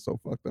 damn, man, it's so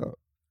fucked up.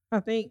 I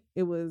think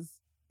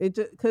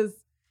because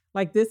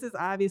like this is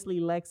obviously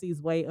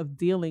Lexi's way of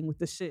dealing with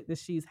the shit that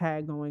she's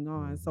had going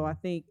on. So I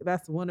think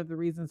that's one of the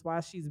reasons why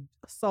she's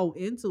so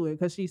into it,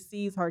 because she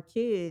sees her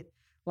kid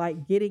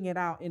like getting it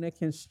out in a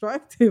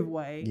constructive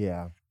way.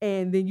 Yeah.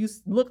 And then you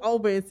look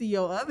over and see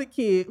your other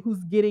kid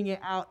who's getting it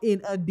out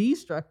in a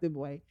destructive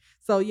way.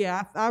 So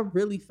yeah, I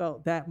really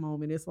felt that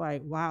moment. It's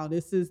like, wow,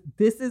 this is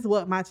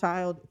what my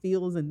child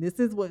feels, and this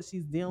is what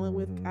she's dealing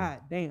with.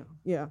 God damn.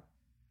 Yeah.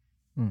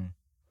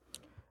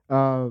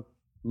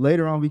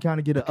 Later on, we kind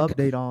of get an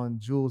update on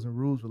Jules and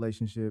Rue's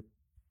relationship.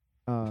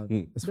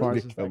 As far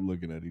as they kept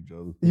looking at each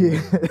other.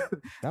 Yeah.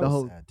 That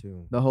was sad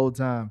too. The whole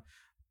time.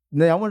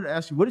 Nay, I wanted to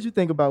ask you, what did you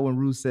think about when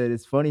Rue said,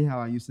 "It's funny how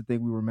I used to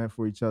think we were meant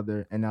for each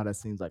other, and now that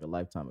seems like a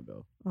lifetime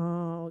ago"?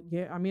 Oh,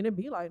 yeah. I mean, it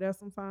be like that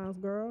sometimes,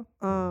 girl.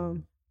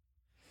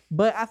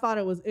 But I thought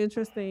it was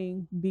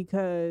interesting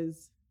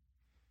because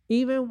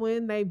even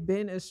when they've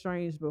been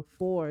estranged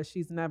before,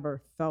 she's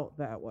never felt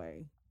that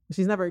way.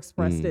 She's never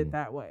expressed it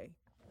that way.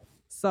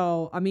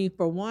 So, I mean,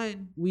 for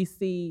one, we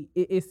see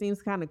it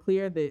seems kind of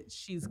clear that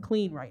she's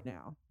clean right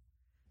now.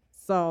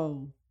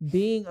 So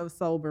being of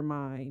sober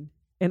mind,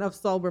 and of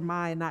sober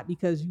mind, not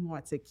because you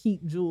want to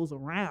keep Jules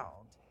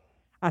around.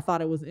 I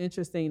thought it was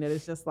interesting that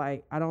it's just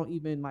like, I don't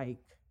even like,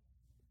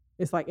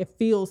 it's like, it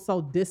feels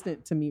so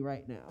distant to me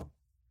right now.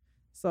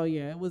 So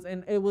yeah,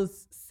 it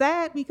was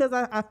sad because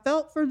I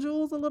felt for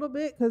Jules a little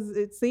bit, because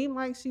it seemed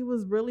like she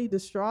was really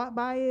distraught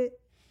by it.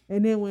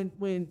 And then when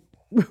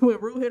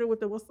Rue hit her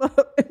with the "what's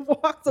up" and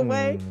walked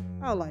away,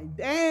 I was like,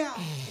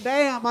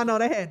 damn, I know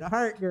that had to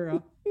hurt,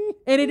 girl.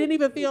 And it didn't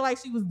even feel like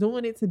she was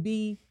doing it to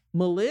be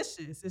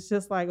malicious. It's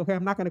just like, okay,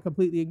 I'm not gonna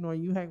completely ignore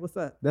you. Hey, what's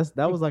up?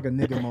 That was like a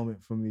nigga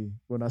moment for me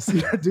when I see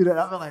her do that.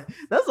 I feel like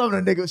that's something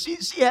a nigga.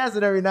 She has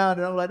it every now and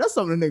then. I'm like, that's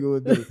something a nigga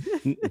would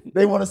do.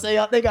 They want to say,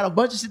 they got a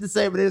bunch of shit to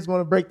say, but they just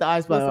want to break the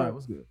ice. Like, all right,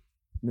 what's good?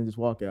 And then just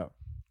walk out.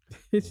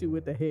 Hit you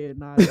with the head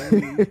nod.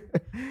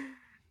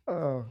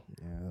 Oh,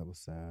 yeah, that was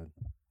sad.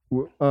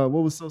 What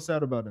was so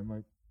sad about that,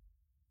 Mike?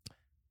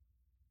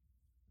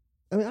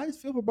 I mean, I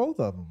just feel for both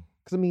of them.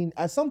 Because, I mean,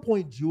 at some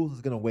point, Jules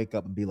is going to wake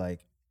up and be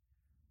like,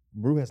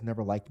 Rue has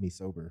never liked me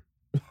sober.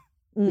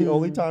 The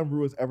only time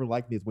Rue has ever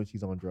liked me is when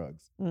she's on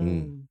drugs.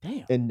 Damn.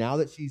 And now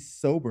that she's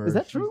sober. Is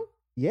that true?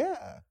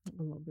 Yeah.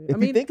 A little bit.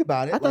 If you think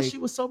about it. I thought she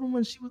was sober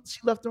when she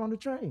left her on the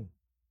train.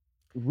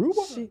 Rue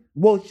wasn't.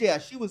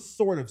 She was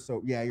sort of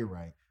sober. Yeah, you're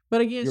right. But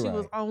again, she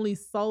was only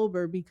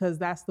sober because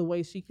that's the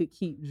way she could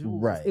keep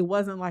Jules. Right. It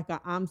wasn't like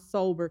I'm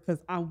sober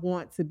because I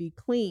want to be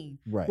clean.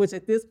 Right. Which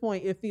at this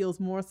point, it feels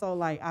more so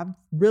like I'm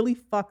really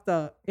fucked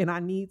up and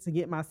I need to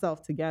get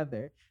myself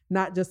together,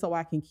 not just so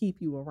I can keep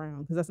you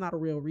around, because that's not a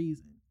real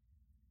reason.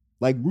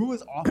 Like, Rue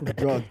is off of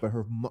drugs, but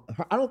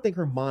I don't think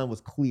her mind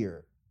was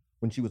clear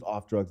when she was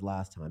off drugs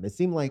last time. It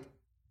seemed like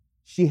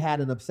she had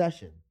an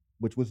obsession,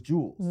 which was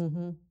Jules.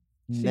 Mm-hmm.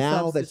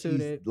 Now that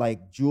she's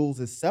like,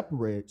 Jules is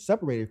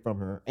separated from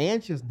her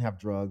and she doesn't have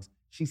drugs,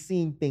 she's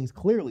seeing things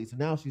clearly. So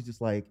now she's just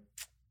like,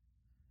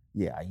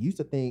 yeah, I used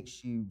to think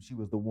she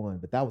was the one,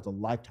 but that was a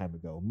lifetime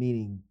ago,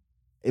 meaning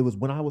it was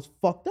when I was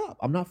fucked up.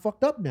 I'm not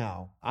fucked up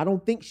now. I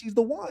don't think she's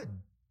the one.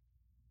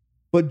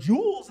 But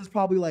Jules is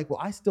probably like, well,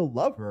 I still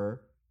love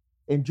her,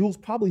 and Jules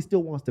probably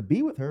still wants to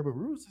be with her, but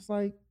Rue's just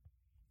like,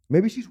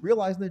 maybe she's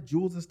realizing that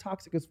Jules is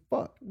toxic as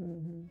fuck.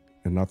 Mm-hmm.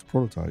 And not the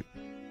prototype.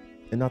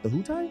 And not the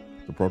who type?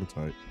 The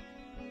prototype.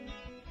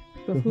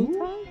 The who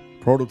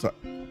type? Prototype.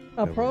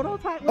 A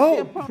prototype?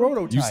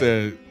 Prototype. You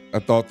said, I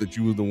thought that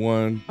you was the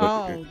one.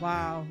 Oh,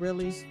 wow.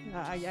 Really?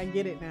 I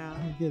get it now.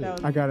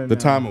 I got it. The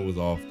timer was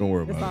off. Don't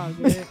worry about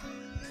it.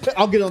 Good.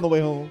 I'll get on the way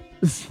home.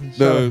 Shout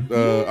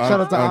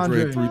out to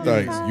Andre 3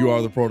 thanks. You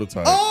are the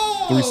prototype.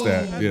 Oh! 3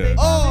 stat. Yeah.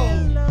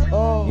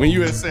 Oh! When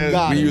you had said,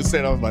 I was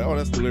like, oh,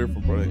 that's the lyric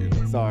from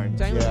Prototype. Sorry.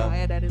 James gonna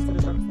add that into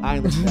this episode. I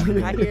ain't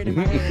listening. I hear it in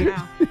my head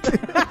now.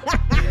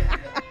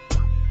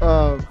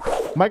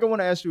 Mike, I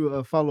want to ask you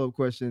a follow-up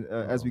question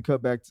as we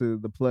cut back to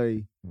the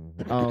play.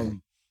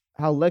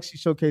 How Lexi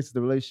showcases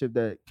the relationship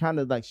that kind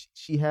of like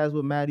she has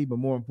with Maddie, but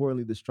more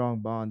importantly, the strong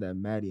bond that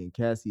Maddie and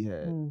Cassie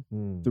had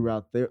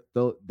throughout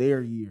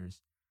their years.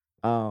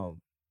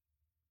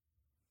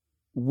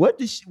 What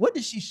did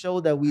she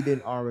show that we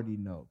didn't already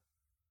know?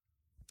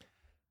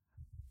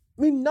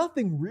 I mean,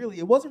 nothing really.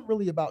 It wasn't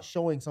really about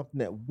showing something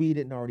that we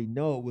didn't already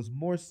know. It was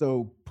more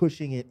so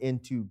pushing it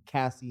into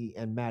Cassie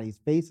and Maddie's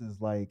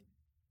faces, like,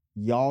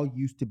 y'all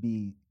used to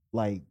be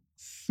like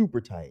super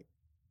tight.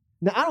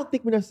 Now, I don't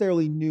think we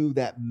necessarily knew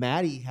that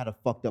Maddie had a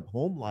fucked up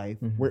home life,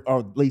 or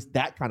at least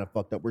that kind of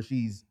fucked up, where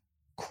she's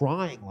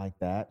crying like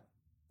that.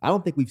 I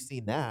don't think we've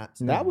seen that.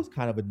 So that was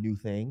kind of a new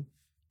thing.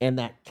 And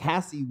that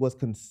Cassie was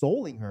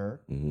consoling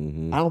her.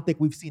 I don't think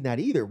we've seen that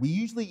either.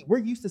 We're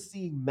used to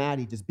seeing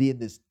Maddie just being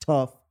this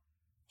tough,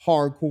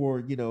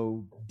 hardcore,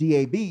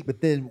 DAB.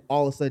 But then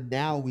all of a sudden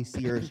now we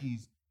see her,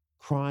 she's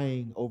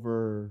crying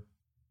over,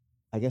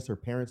 I guess, her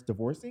parents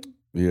divorcing.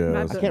 Yeah,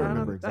 I can't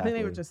remember I think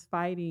they were exactly. just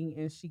fighting,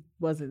 and she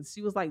wasn't.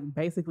 She was like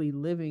basically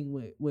living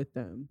with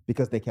them.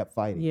 Because they kept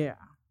fighting. Yeah.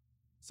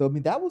 So I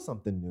mean, that was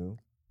something new.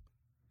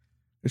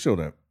 it showed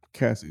that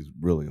Cassie's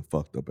really a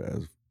fucked up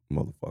ass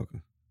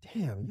motherfucker.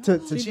 Damn.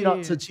 To She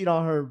cheat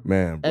on her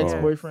Man, bro.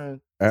 ex-boyfriend.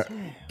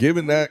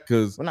 Given that,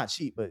 because Well, not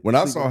cheat, but when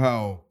I sleep saw with him.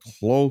 how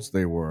close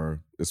they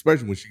were,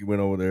 especially when she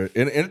went over there,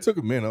 and it took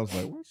a minute. I was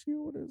like, "Where's she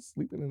over there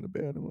sleeping in the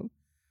bed?"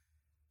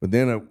 But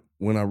then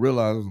when I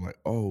realized, I was like,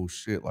 "Oh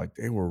shit!" Like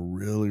they were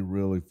really,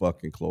 really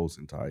fucking close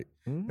and tight.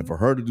 And for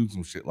her to do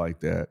some shit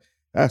like that,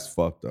 that's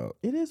fucked up.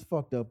 It is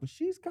fucked up, but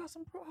she's got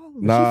some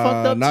problems. Nah,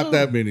 fucked up not too.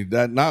 that many.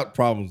 Not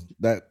problems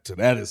that to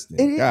that extent.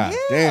 It is- God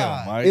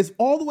yeah. damn, Mike. It's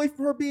all the way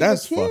from her being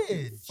That's a fucking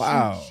kid.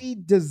 foul. She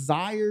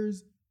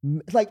desires,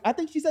 like I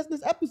think she says in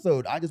this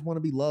episode, I just want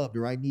to be loved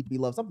or I need to be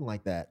loved, something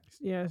like that.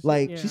 Yeah.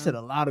 Like, She said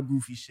a lot of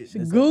goofy shit. She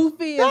in this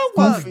goofy as That fuck.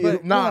 was episode. But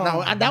Goofy.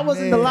 No, that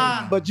wasn't the man.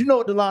 line, but you know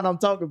what the line I'm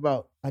talking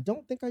about. I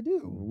don't think I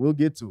do. We'll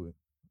get to it.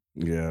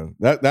 Yeah,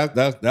 that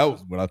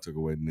was what I took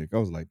away, Nick. I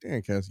was like,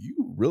 damn, Cass,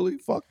 you really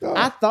fucked up.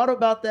 I thought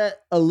about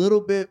that a little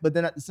bit, but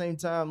then at the same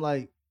time,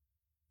 like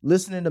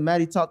listening to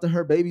Maddie talk to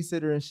her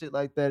babysitter and shit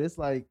like that, it's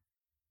like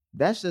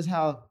that's just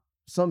how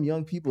some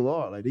young people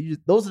are. Like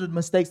those are the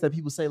mistakes that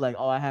people say, like,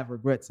 "Oh, I have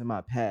regrets in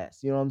my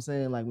past." You know what I'm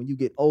saying? Like when you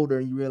get older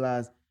and you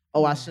realize,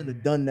 "Oh, I shouldn't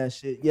have done that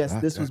shit." Yes,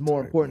 Not this was that more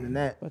type, important than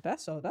man. that. But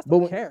that's But a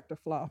when- character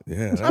flaw.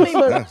 yeah, I mean,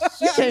 but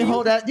that's- you can't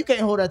hold that. You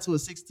can't hold that to a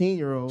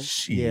 16-year-old.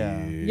 Shit.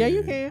 Yeah. Yeah,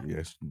 you can.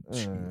 Yes.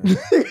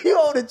 You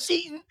hold it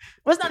cheating.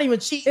 Well, it's not even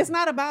cheating. It's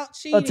not about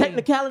cheating.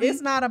 technicality?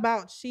 It's not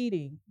about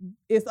cheating.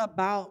 It's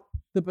about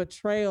the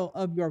betrayal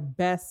of your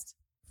best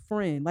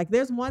friend. Like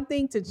there's one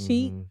thing to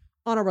cheat Mm-hmm.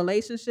 on a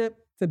relationship,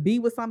 to be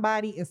with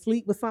somebody and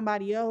sleep with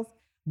somebody else,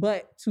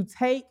 but to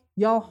take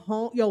your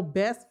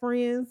best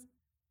friends,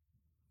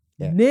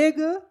 Yeah.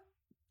 nigga.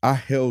 I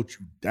held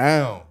you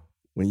down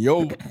when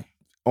your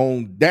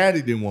own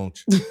daddy didn't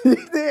want you.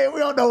 Yeah, we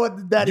don't know what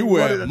the daddy You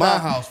were wanted or at my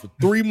not. house for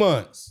 3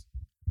 months,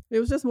 It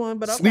was just one,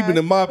 but okay. sleeping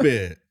in my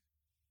bed,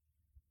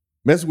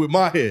 messing with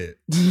my head.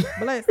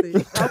 Bless it.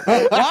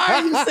 Okay. Why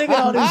are you singing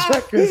all these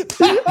records?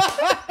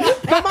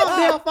 Come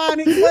on,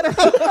 Delphonics.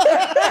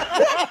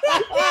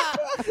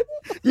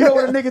 You know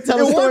when a nigga tell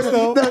a It story, works,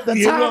 though. the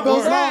Yeah, time it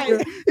goes works.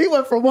 longer. He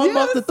went from 1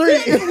 month to 3.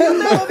 He said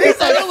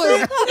it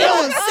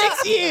was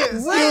 6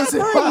 years.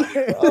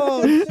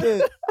 Oh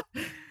shit!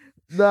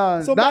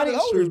 Nah, So not Maddie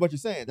as Oder true. is what you're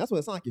saying. That's what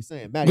it sounds like you're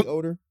saying. Maddie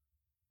Oder.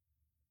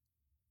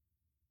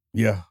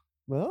 Yeah,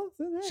 Well,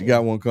 she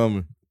got one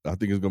coming. I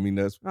think it's gonna be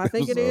next. I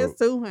think it is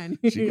episode. too, honey.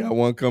 She got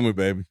one coming,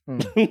 baby. Hmm.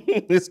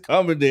 It's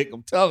coming, Nick.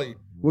 I'm telling you.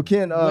 Well,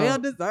 Ken, well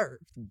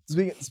deserved.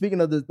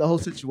 speaking of the whole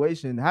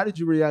situation, how did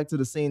you react to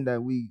the scene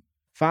that we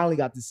finally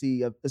got to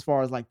see as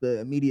far as like the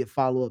immediate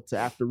follow-up to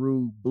after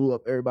Rue blew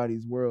up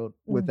everybody's world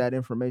with that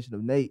information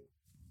of Nate?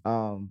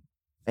 And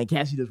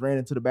Cassie just ran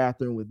into the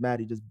bathroom with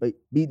Maddie just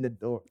beating the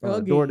door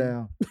Again.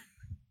 down,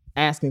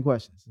 asking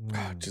questions.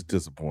 Just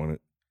disappointed.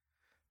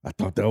 I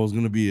thought that was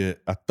gonna be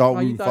it. I thought Oh,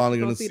 we you were thought finally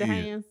you gonna gonna see see the it.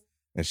 hands?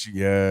 And she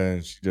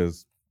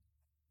just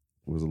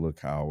was a little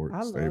coward.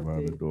 I Stayed loved by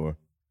the it. door.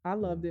 I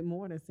loved it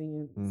more than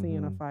seeing a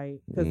Mhm.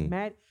 fight. Because Mhm.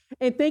 Matt,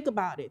 and think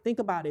about it.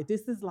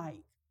 This is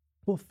like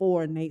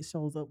before Nate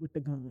shows up with the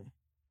gun.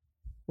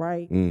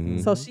 Right?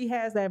 Mhm. So she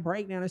has that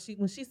breakdown. And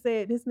when she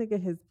said, this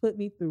nigga has put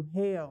me through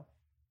hell.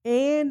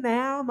 And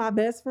now my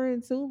best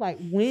friend too. Like,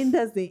 when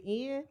does it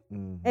end?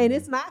 And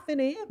it's not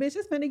finna end, bitch.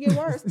 It's finna get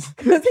worse.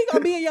 Because he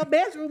gonna be in your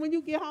bedroom when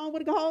you get home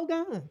with a whole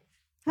gun.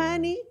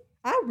 Honey,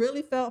 I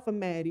really felt for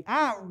Maddie.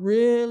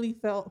 Honey.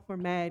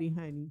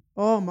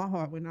 Oh, my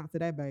heart went out to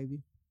that baby.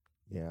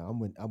 Yeah, I'm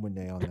with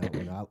Nay on that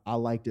one. I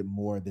liked it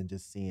more than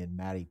just seeing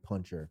Maddie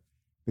punch her,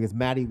 because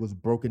Maddie was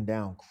broken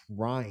down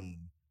crying.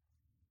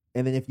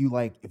 And then if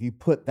you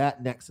put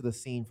that next to the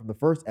scene from the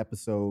first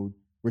episode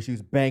where she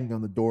was banging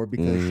on the door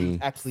because she was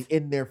actually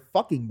in there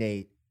fucking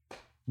Nate,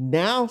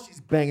 now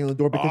she's banging on the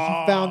door because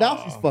she found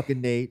out she's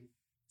fucking Nate.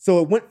 So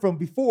it went from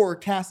before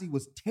Cassie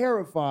was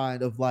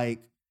terrified of like,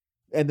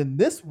 and then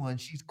this one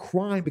she's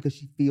crying because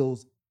she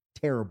feels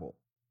terrible.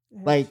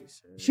 Like,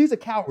 she's a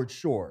coward,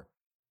 sure.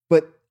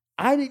 But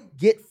I didn't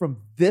get from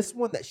this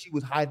one that she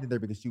was hiding there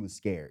because she was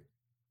scared.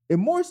 It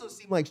more so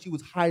seemed like she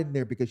was hiding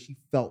there because she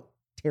felt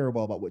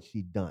terrible about what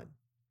she'd done.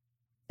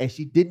 And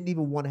she didn't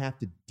even want to have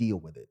to deal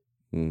with it.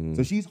 Mhm.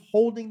 So she's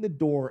holding the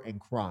door and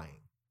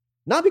crying.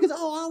 Not because,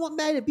 oh, I don't want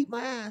Maddie to beat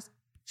my ass.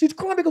 She's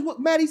crying because what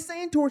Maddie's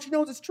saying to her, she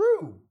knows it's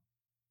true.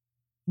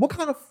 What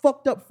kind of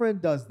fucked up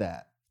friend does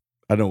that?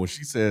 I know when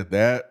she said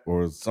that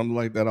or something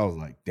like that, I was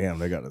like, damn,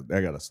 that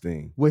got a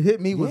sting. What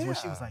hit me was when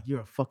she Yeah. was like,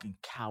 "You're a fucking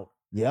coward."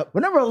 Yep.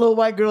 Whenever a little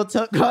white girl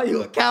call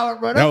you a coward,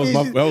 bro, That was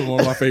means one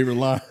of my favorite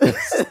lines.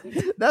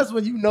 that's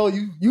when you know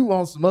you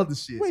on some other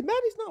shit. Wait,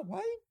 Maddie's not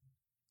white?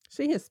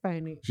 She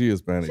Hispanic. She is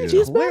Spanish.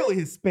 She's Yeah. clearly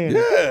Hispanic.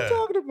 What are Yeah. you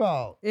talking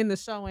about? In the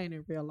show, ain't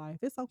in real life.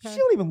 It's okay. She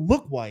don't even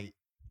look white.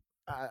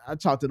 I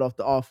chalked it off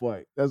the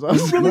off-white. That's what I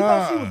was really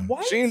Nah, thought she was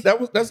white? she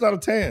ain't, that's not a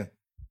tan.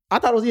 I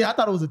thought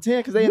it was a 10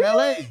 because they in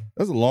LA.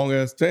 That's a long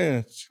ass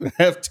tan. She can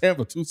have tan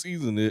for 2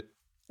 seasons.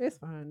 It's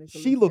fine.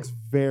 She looks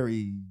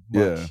very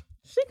much. Yeah.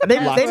 She could They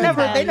pass they for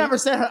never Italian.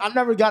 said her. I've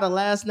never got a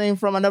last name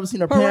from. I never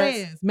seen her parents.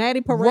 Perez,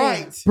 Maddie Perez.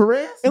 Right.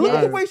 Perez. And look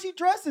at the Yeah. way she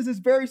dresses. It's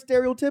very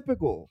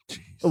stereotypical.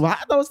 Well, I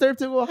thought it was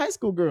stereotypical high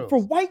school girl. For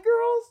white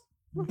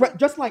girls?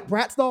 Just like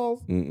Bratz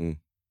dolls? Mm-mm.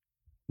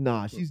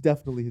 Nah, she's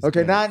definitely his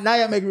Okay, now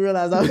y'all make me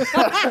realize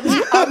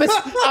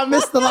I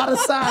missed a lot of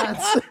sides.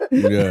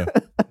 Yeah.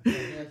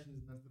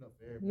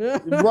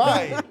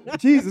 Right.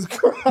 Jesus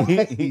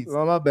Christ.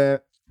 Oh, my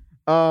bad.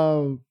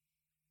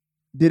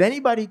 Did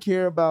anybody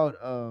care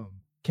about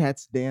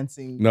cats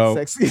dancing? No.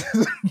 Sexy.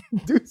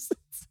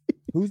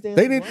 Who's dancing?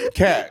 They didn't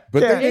cat,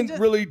 but Yeah. they didn't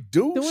really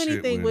do shit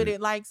anything with it.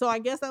 Like, so I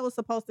guess that was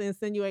supposed to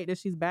insinuate that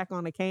she's back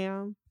on the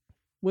cam,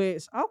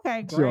 which,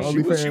 okay, great.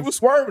 She was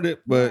swerving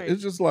it, but Right.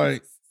 it's just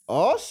like,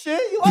 Oh shit,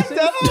 you like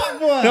that old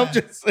boy? I'm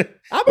just saying.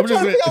 I've been I'm just trying to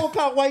saying- figure out what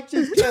kind of white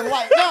chicks can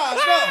like.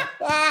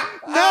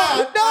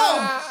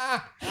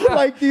 No.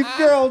 Like these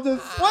girls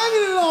just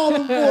swinging it on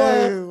them,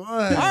 boy. All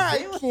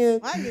right, Ken.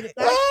 I get it.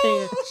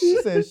 She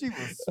said she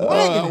was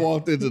I swinging.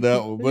 walked into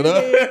that one,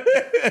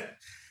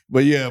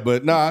 but yeah,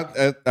 but no,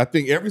 I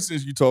think ever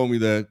since you told me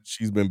that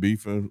she's been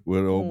beefing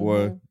with old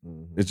boy,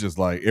 it's just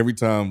like every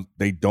time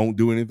they don't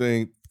do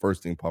anything,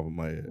 first thing pop in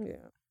my head. Yeah.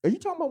 Are you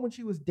talking about when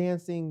she was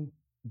dancing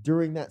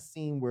during that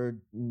scene where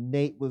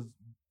Nate was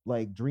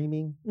like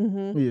dreaming?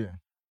 Mm-hmm. Yeah.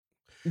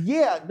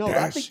 Yeah, no, I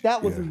That's- think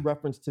that was yeah. in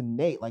reference to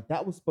Nate. Like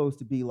that was supposed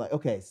to be like,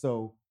 okay,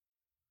 so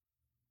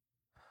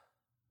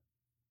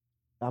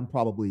I'm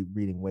probably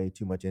reading way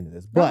too much into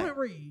this, Go but ahead,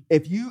 read.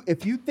 if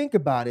you think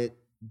about it,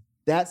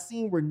 that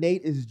scene where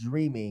Nate is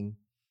dreaming,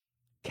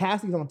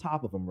 Cassie's on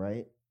top of him,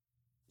 right?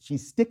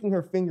 She's sticking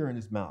her finger in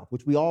his mouth,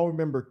 which we all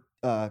remember.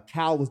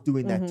 Cal was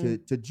doing that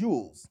to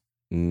Jules.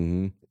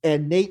 Mm-hmm.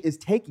 And Nate is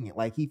taking it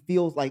like he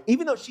feels like,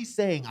 even though she's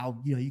saying,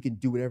 you can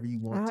do whatever you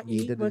want I'll to me,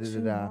 eat what you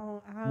da-da-da-da-da."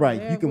 want. I'll Right,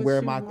 wear you can what wear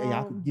you my,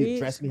 want. you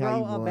dress me how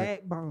you Bitch, grow a want.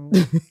 backbone.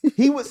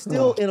 He was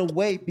still in a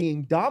way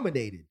being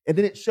dominated, and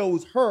then it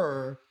shows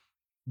her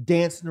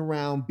dancing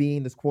around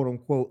being this quote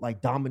unquote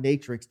like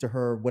dominatrix to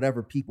her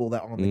whatever people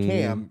that are on the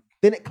cam.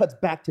 Then it cuts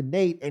back to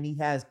Nate, and he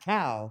has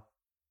Cal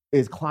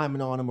is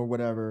climbing on him or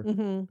whatever,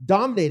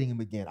 dominating him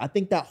again. I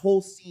think that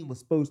whole scene was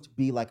supposed to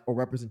be like a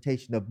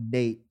representation of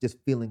Nate just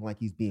feeling like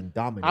he's being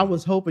dominated. I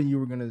was hoping you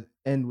were gonna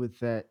end with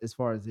that as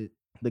far as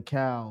the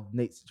Cal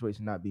Nate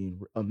situation not being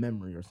a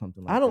memory or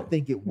something like that. I don't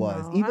think it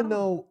was, No, I even don't-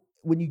 though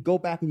when you go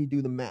back and you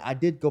do the math, I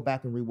did go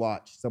back and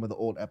rewatch some of the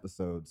old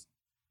episodes.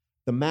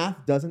 The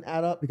math doesn't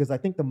add up because I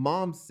think the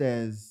mom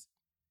says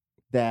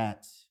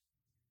that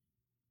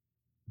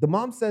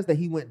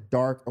he went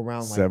dark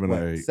around like 7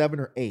 or 8. 7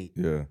 or 8.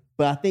 Yeah.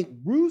 But I think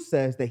Rue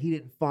says that he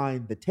didn't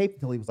find the tape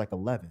until he was like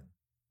 11.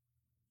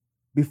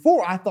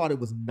 Before I thought it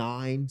was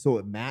 9, so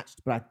it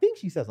matched, but I think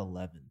she says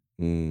 11.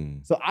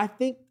 So I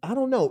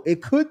don't know.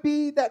 It could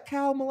be that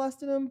Cal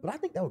molested him, but I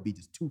think that would be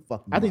just too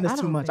fucking I think much.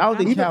 that's too much. think- I don't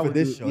think even Cal for would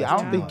this do- show, Yeah, I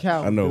it's don't too think much.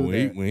 Cal. I know would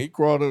do when he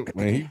crawled up,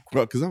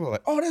 because I was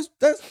like, oh,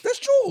 that's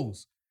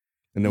Jules.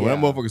 And then when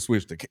that Yeah. motherfucker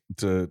switched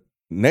to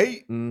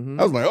Nate, Mhm.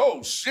 I was like,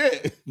 oh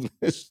shit,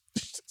 it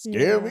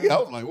scared me. Yeah. I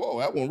was like, whoa,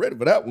 I wasn't ready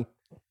for that one.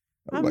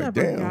 I I've was like,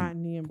 never damn.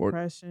 gotten the poor-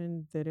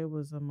 impression that it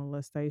was a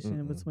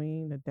molestation Mm-mm.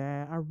 between the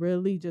dad. I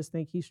really just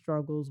think he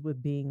struggles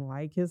with being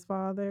like his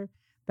father.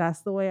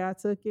 That's the way I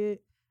took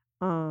it.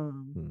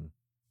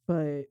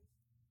 But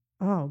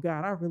oh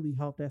God, I really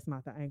hope that's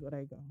not the angle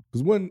they go.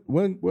 Because when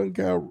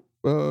Cal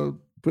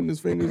putting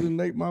his fingers in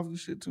Nate's mouth and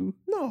shit too.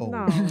 No.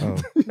 No, Oh.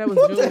 that was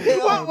What the Jules.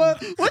 hell?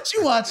 What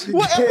you watching?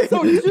 What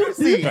episode did you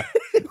see?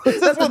 Was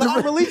this one the the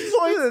unreleased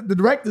joint? The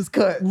director's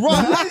cut. Right,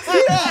 I didn't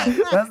see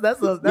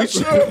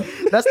that.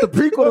 That's the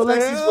prequel to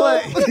Lexi's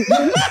play.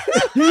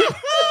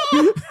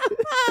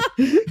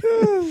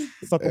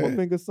 Suck on my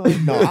finger,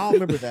 son. No, I don't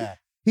remember that.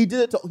 He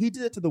did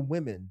it to the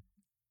women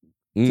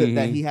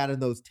that he had in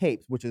those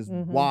tapes, which is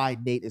why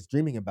Nate is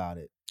dreaming about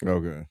it.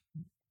 Okay.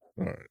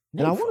 All right.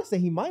 And I want to say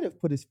he might have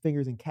put his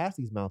fingers in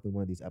Cassie's mouth in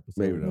one of these episodes,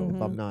 Maybe that if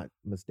was- I'm not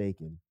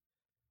mistaken.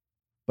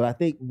 But I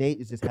think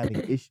Nate is just having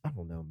issues. I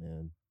don't know,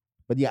 man.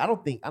 But yeah, I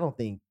don't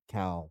think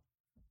Cal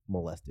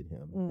molested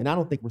him, and I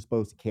don't think we're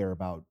supposed to care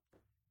about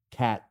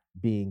Kat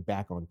being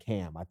back on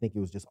cam. I think it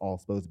was just all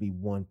supposed to be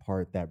one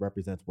part that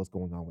represents what's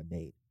going on with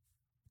Nate.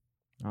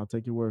 I'll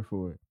take your word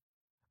for it.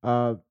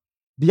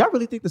 Do y'all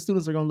really think the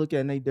students are gonna look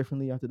at Nate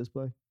differently after this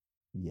play?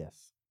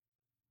 Yes.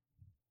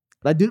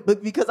 But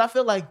because I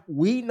feel like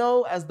we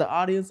know as the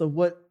audience of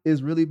what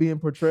is really being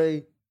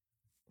portrayed,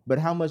 but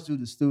how much do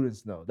the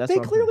students know? That's They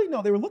what I'm thinking. clearly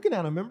know. They were looking at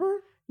him, remember?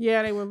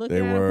 Yeah, they were looking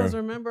They at him because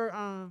were.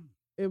 remember,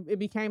 it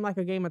became like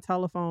a game of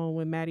telephone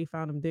when Maddie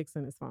found him dicks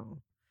in his phone.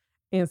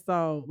 And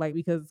so, like,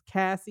 because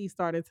Cassie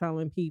started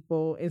telling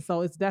people, and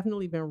so it's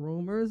definitely been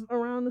rumors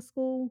around the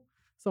school.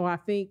 So I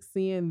think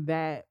seeing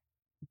that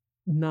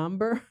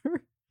number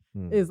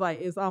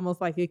It's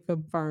almost like it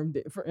confirmed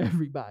it for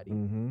everybody.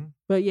 Mm-hmm.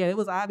 But yeah, it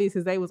was obvious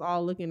because they was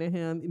all looking at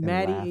him.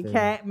 Maddie laughing. and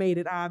Kat made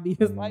it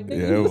obvious. Like, Yeah, nigga,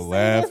 they you were serious?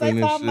 laughing They and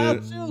talking about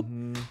shit. you.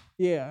 Mm-hmm.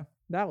 Yeah,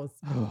 that was.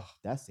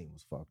 That scene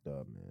was fucked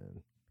up,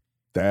 man.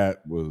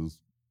 That was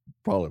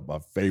probably my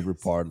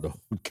favorite part of the whole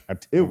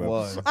goddamn It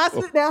was. episode.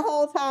 I sit that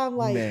whole time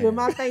like Man. with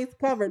my face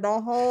covered,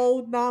 the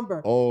whole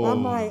number. Oh,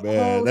 I'm like,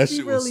 man. oh, That she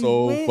shit was really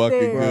so went fucking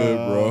there.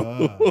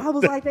 good, bro. I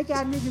was like, they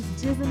got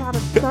niggas jizzing out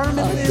of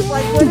thermoses.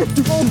 Like, what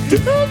is going on?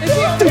 And she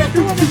over there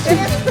doing the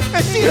dance.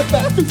 And she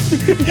about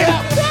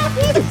to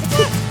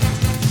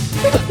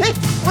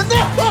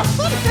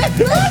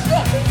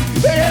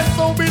They had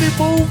so many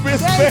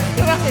movements, man.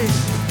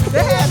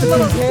 They had the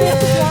little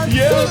dance.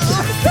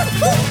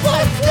 Oh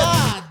my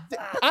God.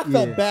 I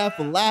felt Yeah. bad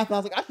for laughing. I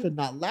was like, I should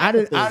not laugh. I at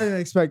didn't. this. I didn't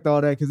expect all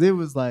that because it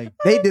was like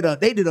they did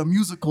a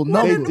musical When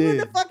number. the- when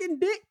the fucking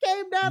dick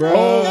came down. Bro. her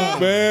Oh,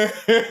 neck. man.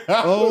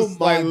 I Oh, was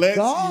my like,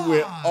 God. Lexi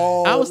went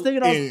all I was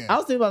thinking. in. I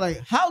was thinking about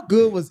like how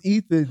good was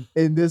Ethan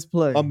in this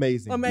play?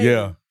 Amazing. Amazing.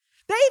 Yeah.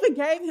 They even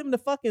gave him the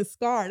fucking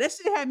scar. That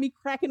shit had me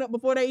cracking up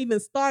before they even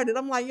started.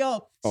 I'm like, yo,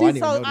 Oh, I she didn't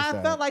even so notice I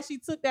that. felt like she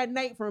took that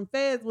Nate from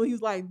Fez when he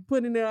was like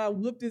putting it out,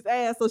 whooped his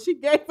ass. So she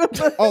gave him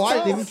the Oh, I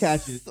didn't even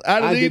catch it.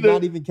 I didn't did either.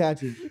 not even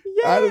catch it.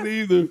 Yeah. I didn't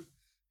either.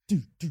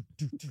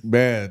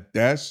 Man,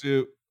 that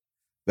shit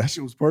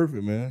was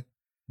perfect, man.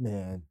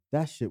 Man,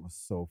 that shit was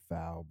so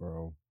foul,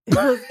 bro.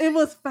 It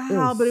was foul,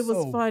 was but it was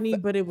so funny,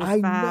 but it was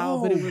I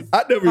foul, but it know. was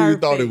I never even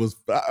thought it perfect. was.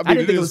 I mean, didn't it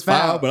think it is was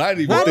foul, foul. but I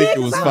didn't I even think it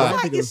didn't was feel foul.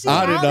 like think it was she foul.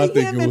 I did not outed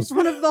think him it in was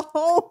front of the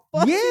whole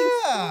fucking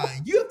Yeah,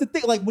 you have to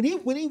think like when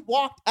he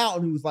walked out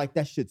and he was like,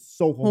 "That shit's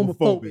so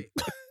homophobic."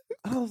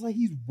 I was like,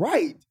 "He's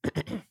right.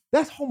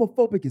 That's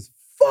homophobic as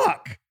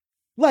fuck."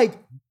 Like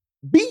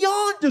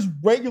beyond just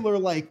regular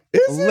like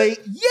Is it? late.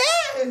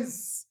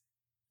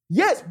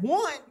 Yes.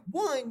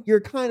 One. You're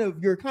kind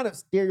of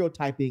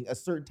stereotyping a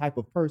certain type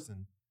of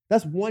person.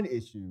 That's one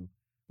issue.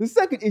 The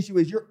second issue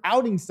is you're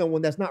outing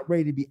someone that's not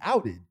ready to be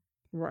outed.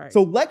 Right.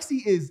 So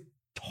Lexi is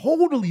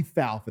totally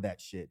foul for that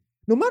shit.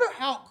 No matter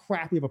how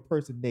crappy of a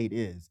person Nate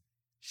is,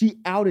 she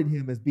outed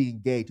him as being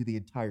gay to the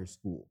entire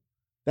school.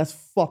 That's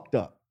fucked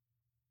up.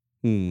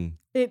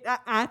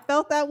 I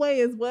felt that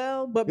way as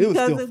well, but It was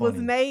because still it was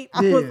funny. Nate,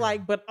 I was Yeah.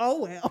 like, but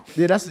oh well.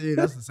 Yeah, that's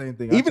the same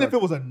thing. Even if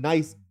it was a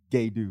nice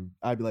gay dude,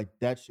 I'd be like,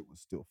 that shit was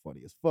still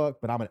funny as fuck,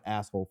 but I'm an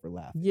asshole for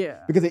laughing. Yeah.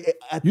 Because I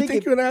You think,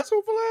 think you're an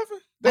asshole for laughing? I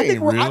That think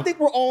ain't we're real. I think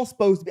we're all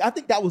supposed to be. I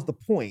think that was the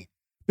point.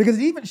 Because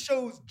it even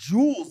shows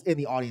Jules in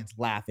the audience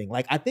laughing.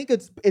 Like I think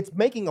it's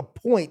making a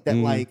point that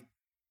Mhm. like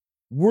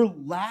we're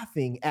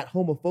laughing at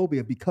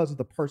homophobia because of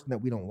the person that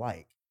we don't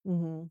like.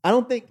 Mhm. I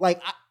don't think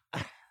like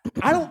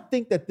I don't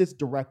think that this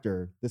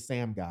director, the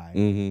Sam guy,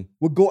 Mhm.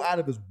 would go out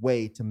of his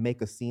way to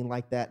make a scene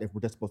like that if we're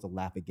just supposed to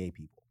laugh at gay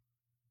people.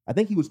 I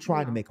think he was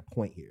trying to make a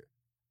point here.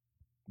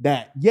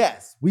 That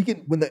yes, we can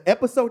when the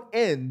episode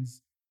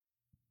ends,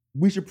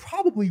 we should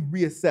probably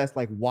reassess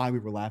like why we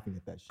were laughing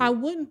at that shit. I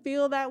wouldn't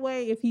feel that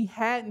way if he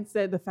hadn't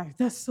said the fact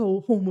that's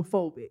so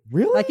homophobic.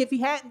 Really? Like if he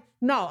hadn't,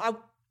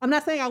 I'm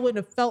not saying I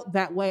wouldn't have felt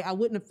that way. I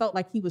wouldn't have felt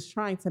like he was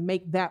trying to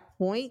make that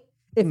point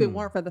if it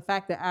weren't for the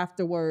fact that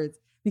afterwards,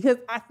 because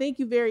I think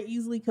you very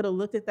easily could have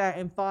looked at that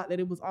and thought that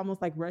it was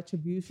almost like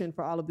retribution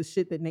for all of the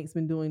shit that Nate's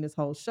been doing this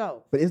whole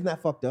show. But isn't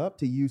that fucked up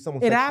to use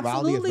someone's It sexuality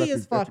absolutely as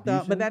is fucked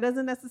up, but retribution? that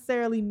doesn't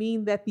necessarily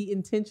mean that the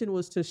intention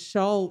was to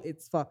show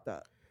it's fucked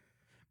up,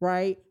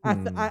 right?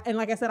 And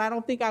like I said, I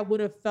don't think I would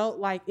have felt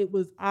like it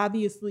was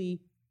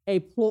obviously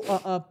a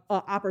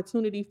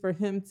opportunity for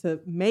him to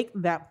make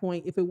that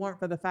point if it weren't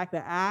for the fact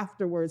that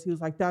afterwards he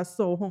was like, "That's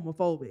so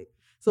homophobic."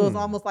 So it's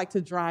almost like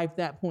to drive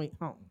that point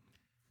home.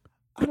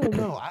 I don't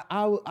know.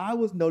 I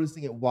was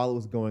noticing it while it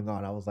was going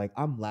on. I was like,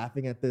 I'm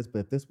laughing at this, but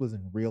if this was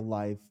in real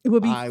life, It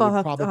would be I would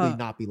fucked probably up.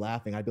 not be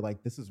laughing. I'd be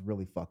like, this is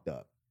really fucked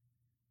up.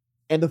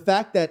 And the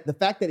fact that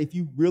if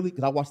you really,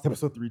 because I watched the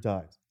episode 3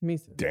 times, Me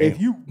too. Damn.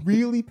 if you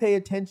really pay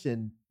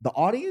attention, the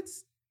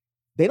audience,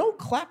 they don't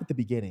clap at the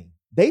beginning.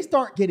 They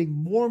start getting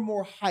more and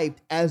more hyped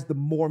as the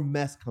more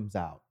mess comes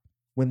out.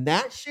 When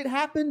that shit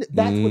happened,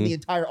 that's when the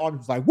entire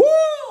audience was like, woo!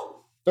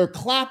 They're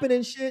clapping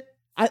and shit.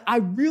 I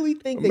really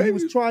think that he Maybe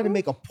was trying to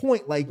make a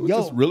point like, It was yo,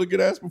 just really good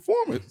ass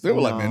performance. They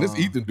were like, man, this Nah.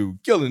 Ethan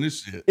dude killing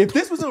this shit. if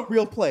this was a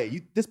real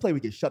play, this play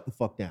would get shut the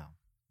fuck down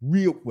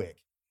real quick.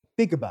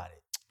 Think about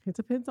it. It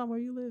depends on where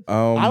you live. I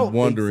don't I'm think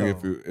wondering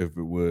so. if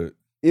it would.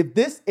 If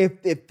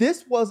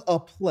this was a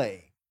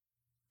play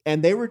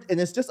and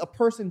it's just a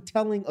person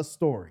telling a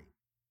story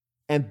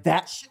and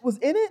that shit was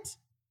in it,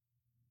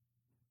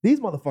 these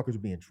motherfuckers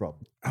would be in trouble.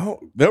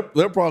 They'll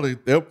probably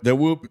there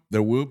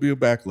will be a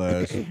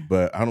backlash,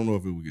 but I don't know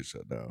if it will get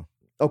shut down.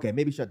 Okay,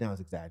 maybe shut down is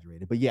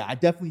exaggerated, but yeah, I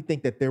definitely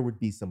think that there would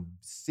be some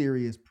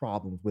serious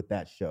problems with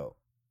that show.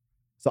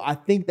 So I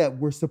think that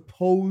we're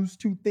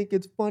supposed to think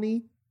it's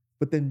funny,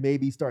 but then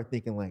maybe start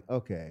thinking like,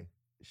 okay,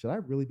 should I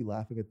really be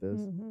laughing at this?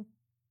 Mhm.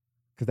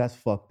 Because that's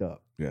fucked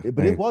up. Yeah,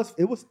 But it was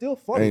still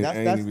funny. I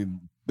ain't even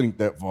think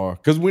that far.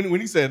 Because when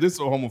he said this is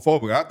so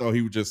homophobic, I thought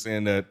he was just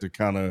saying that to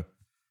kind of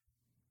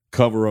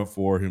cover up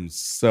for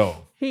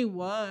himself. He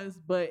was,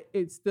 but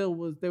it still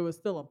was. There was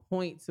still a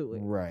point to it,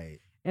 Right.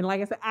 And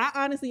like I said, I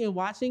honestly, in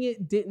watching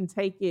it, didn't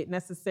take it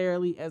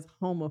necessarily as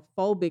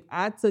homophobic.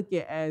 I took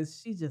it as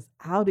she just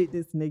outed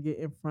this nigga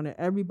in front of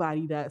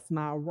everybody. That's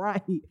not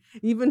right.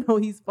 Even though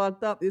he's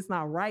fucked up, it's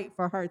not right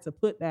for her to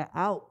put that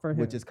out for him.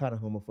 Which is kind of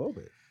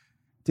homophobic.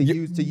 To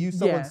use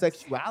someone's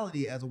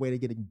sexuality as a way to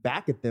getting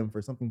back at them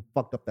for something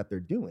fucked up that they're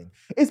doing.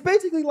 It's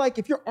basically like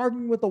if you're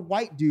arguing with a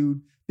white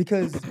dude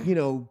because,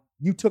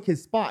 you took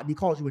his spot and he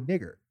calls you a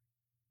nigger.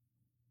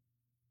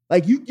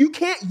 Like you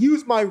can't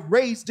use my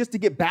race just to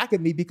get back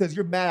at me because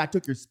you're mad I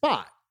took your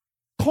spot.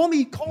 Call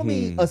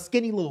me a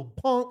skinny little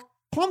punk.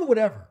 Call me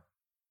whatever.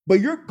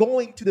 But you're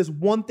going to this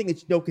one thing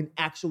that you know can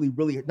actually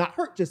really not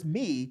hurt just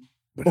me,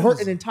 but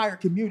hurt an entire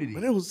community.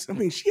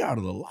 But she out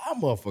of the lot of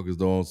motherfuckers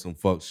doing some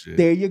fuck shit.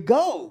 There you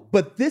go.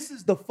 But this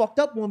is the fucked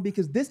up one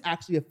because this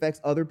actually affects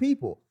other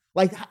people.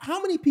 Like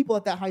how many people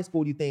at that high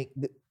school do you think,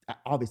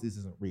 obviously this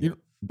isn't real,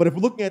 but if we're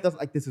looking at this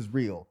like this is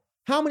real,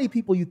 how many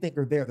people you think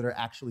are there that are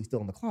actually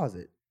still in the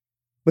closet?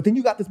 But then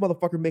you got this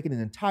motherfucker making an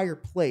entire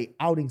play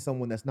outing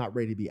someone that's not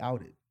ready to be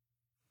outed.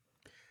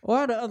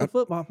 Or the other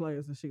football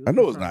players that she was I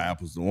know it's not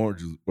apples to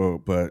oranges,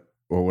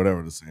 or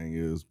whatever the saying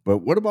is. But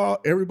what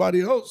about everybody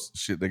else?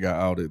 Shit, they got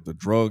outed. The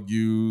drug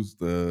use,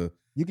 the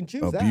you can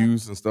choose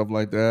abuse and stuff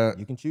like that.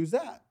 You can choose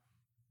that.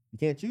 You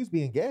can't choose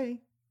being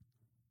gay.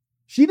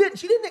 She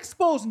didn't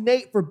expose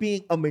Nate for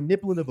being a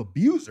manipulative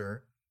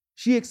abuser.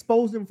 She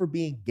exposed him for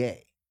being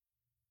gay.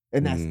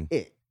 And that's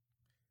it.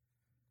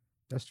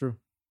 That's true.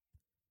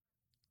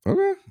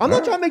 Okay. I'm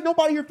not trying to make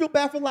nobody here feel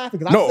bad for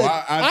laughing.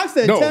 I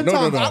said 10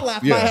 times I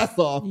laughed my ass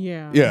off.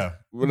 Yeah.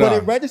 But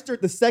it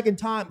registered the second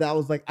time that I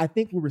was like, I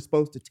think we were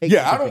supposed to take it.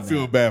 Yeah, I don't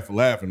feel bad for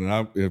laughing.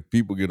 And if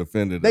people get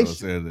offended or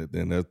said it,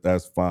 then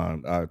that's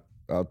fine.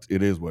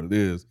 It is what it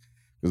is.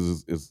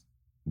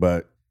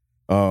 But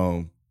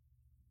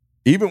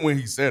even when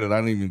he said it,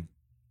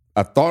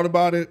 I thought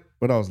about it,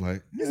 but I was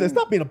like, he said,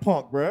 stop being a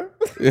punk, bro.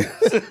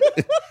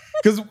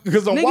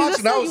 Because I'm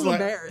watching, I was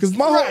like, because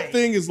my whole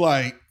thing is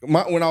like,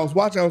 when I was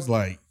watching, I was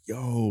like,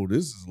 yo,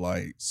 this is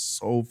like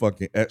so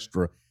fucking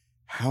extra.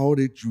 How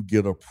did you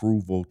get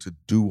approval to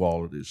do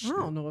all of this shit? I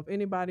don't know if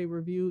anybody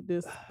reviewed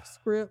this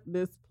script,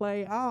 this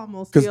play. I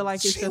almost feel like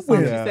it's just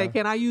something she said,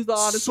 can I use the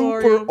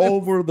auditorium? Super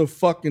over the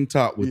fucking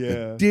top with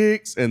the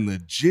dicks and the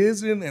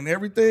jizzing and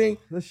everything.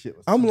 This shit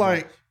was I'm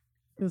like,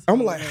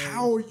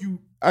 how are you?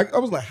 I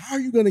was like, how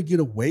are you going to get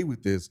away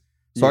with this?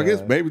 So I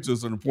guess maybe to a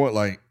certain point,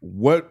 like,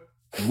 we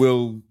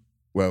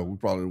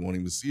probably won't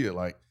even see it.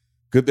 Like,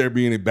 could there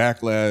be any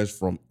backlash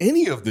from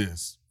any of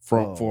this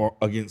for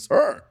against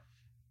her?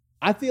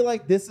 I feel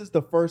like this is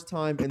the first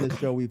time in the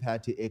show we've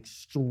had to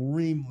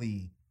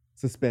extremely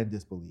suspend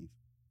disbelief.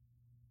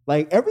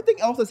 Like everything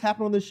else that's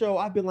happened on the show,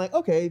 I've been like,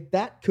 okay,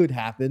 that could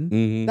happen.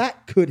 Mm-hmm.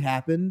 That could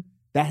happen.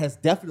 That has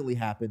definitely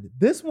happened.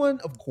 This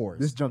one, of course.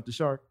 This jumped the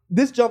shark.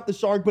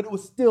 But it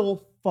was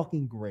still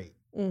fucking great.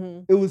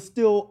 Mm-hmm. It was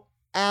still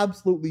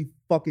absolutely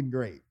fucking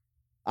great.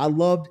 I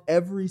loved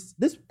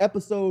this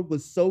episode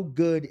was so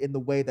good in the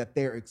way that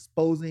they're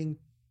exposing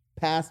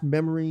past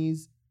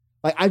memories.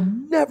 Like I've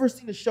never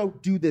seen a show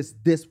do this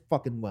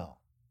fucking well.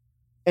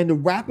 And to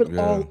wrap it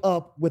all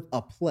up with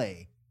a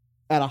play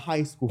at a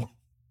high school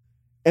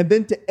and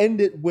then to end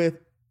it with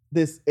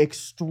this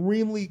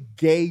extremely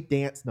gay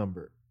dance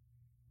number.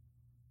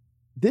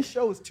 This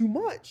show is too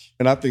much.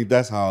 And I think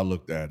that's how I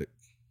looked at it.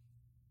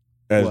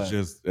 As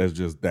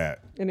just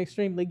that. An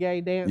extremely gay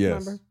dance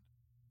number.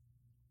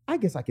 I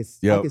guess I could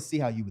see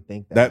how you would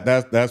think that.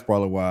 That's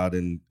probably why I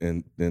didn't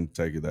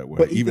take it that way.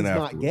 But even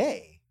Ethan's afterwards. not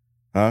gay.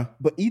 Huh?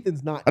 But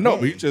Ethan's not I know,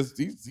 gay. but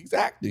he's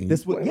acting.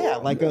 This was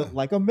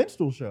like a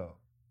minstrel show.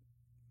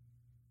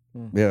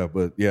 Yeah,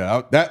 but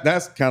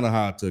that's kind of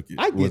how I took it.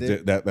 I get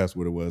it. That's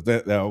what it was.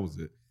 That was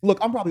it. Look,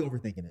 I'm probably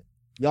overthinking it.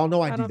 Y'all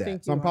know I do don't that.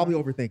 think So I'm you probably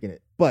are. overthinking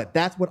it. But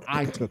that's what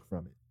I took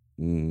from it.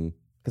 Mm-hmm.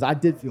 Because I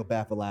did feel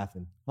bad for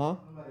laughing. Huh?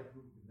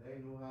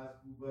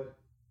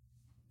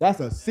 That's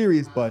a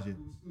serious budget.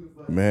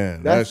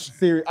 Man, That's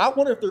serious. I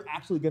wonder if they're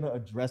actually going to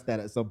address that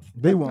at some point.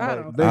 They won't. I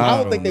don't I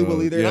don't think they will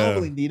know. either. and I Yeah. don't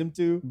really need them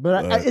to.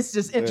 But it's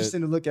just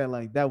interesting to look at.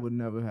 Like that would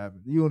never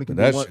happen. You only can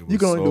do that one. shit You was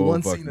can only do so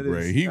one fucking scene of this.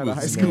 great. He at a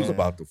high was school.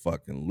 about to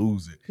fucking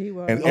lose it. He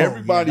was. And Oh, yeah,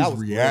 everybody's that was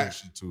great.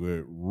 reaction to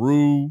it,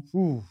 Rue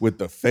Ooh. with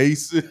the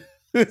faces.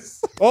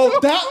 Oh,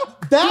 that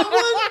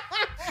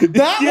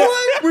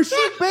one where she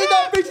made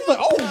that face, she's like,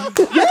 oh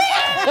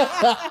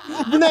yeah.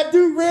 Then that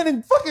dude ran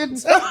and fucking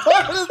this is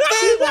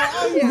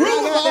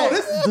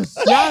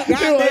the shot.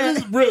 This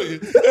is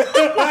brilliant.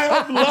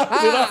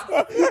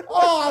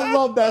 I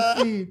love that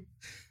scene.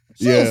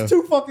 She is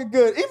too fucking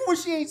good, even when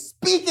she ain't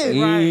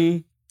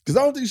speaking. Because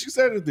I don't think she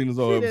said anything this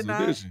whole She did episode,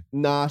 not. did she?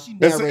 Nah, she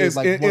It's narrated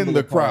like one in the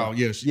little part. crowd.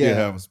 Yeah, she did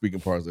have a speaking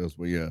parts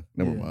elsewhere. Yeah,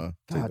 never mind.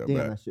 Take God that damn,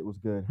 back. that shit was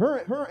good. Her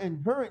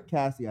and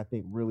Cassie, I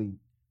think, really,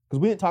 because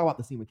we didn't talk about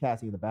the scene with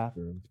Cassie in the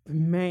bathroom,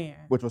 Man.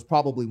 which was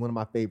probably one of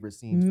my favorite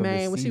scenes. from this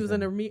Man, when she was in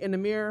season. the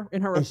mirror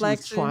in her And she was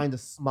reflection. trying to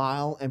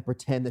smile and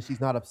pretend that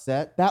she's not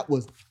upset. That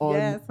was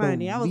Yes,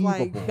 honey. I was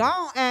like, unbelievable. go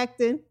on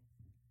acting.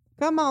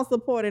 Come on,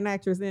 supporting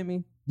actress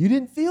Emmy. You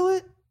didn't feel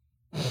it?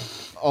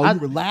 Oh, you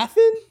were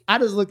laughing? I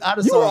just looked. I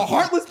just You saw were a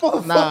heartless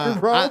motherfucker,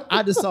 bro.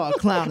 I just saw a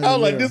clown. In I the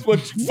was like, mirror. this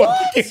what you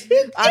fucking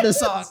get. I just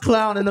saw a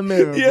clown in the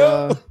mirror,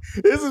 Yeah, bro.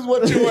 this is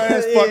what your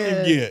ass fucking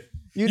Yeah. get.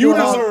 You You do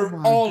all- deserve oh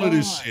my all of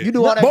this God. shit. You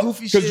do all that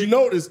goofy shit. Because you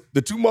notice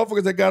the two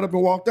motherfuckers that got up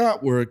and walked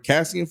out were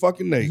Cassie and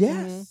fucking Nate.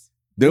 Yes.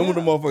 Them were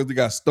the motherfuckers that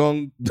got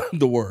stung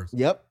the worst.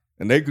 Yep.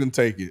 And they couldn't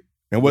take it.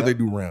 And what Yep.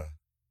 they do round.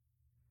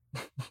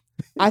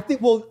 I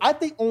think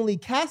only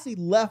Cassie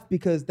left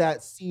because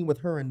that scene with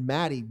her and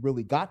Maddie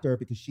really got to her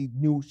because she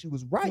knew she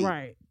was right.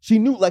 Right. She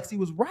knew Lexi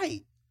was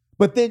right.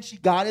 But then she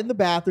got in the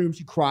bathroom,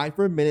 she cried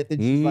for a minute, then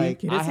she's like,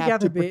 Get it I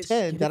have to together, bitch.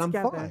 pretend Get that it I'm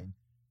together. fine.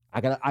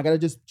 I gotta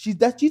just she's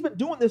been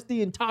doing this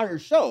the entire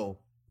show,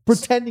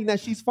 pretending that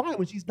she's fine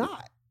when she's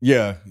not.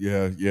 Yeah.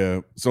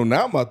 So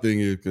now my thing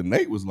is, because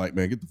Nate was like,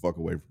 man, get the fuck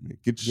away from me.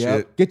 Get your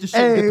shit. Get your shit.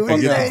 Hey, get the what fuck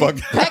you Get out. the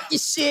say? fuck Pack your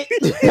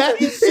shit. Pack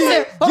your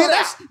shit.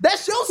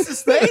 That's your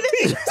sustained.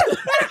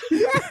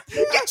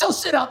 Get your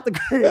shit out the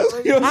crib.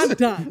 I'm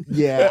done.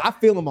 Yeah, I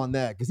feel him on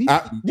that because you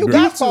Me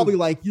guys too. probably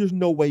like, there's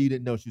no way you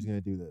didn't know she was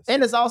gonna do this.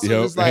 And it's also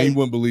Yep, just and he like,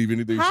 wouldn't believe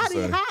anything How she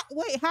did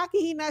said. how can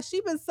he not?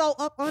 She been so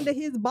up under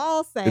his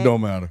ball sack. It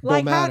don't matter.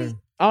 Like Don't how matter. do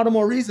all the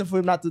more reason for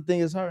him not to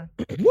think it's her.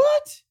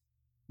 What?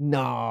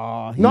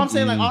 Nah. No, I'm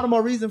saying like all the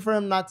more reason for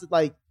him not to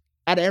like.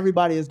 Out of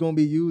everybody, it's gonna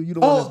be you. You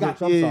the one Oh, that's gotcha.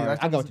 gonna, I'm yeah, sorry.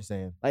 like, I got what you're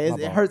saying. Like My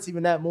it bad. hurts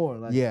even that more.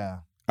 Like Yeah,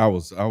 I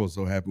was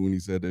so happy when he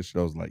said that shit.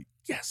 I was like,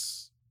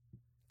 yes.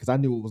 because I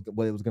knew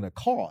what it was gonna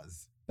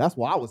cause. That's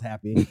why I was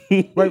happy.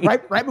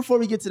 right before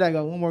we get to that, I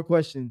got one more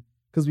question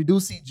because we do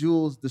see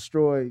Jules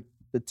destroy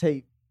the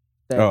tape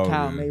that Oh,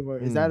 Kyle yeah. made her.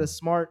 Is that a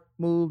smart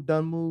move?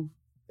 Dumb move?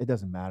 It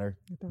doesn't matter.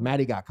 don't-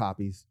 Maddie got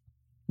copies.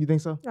 You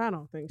think so? I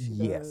don't think she does.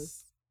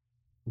 Yes.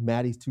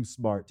 Maddie's too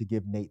smart to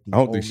give Nate the I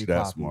don't only think she's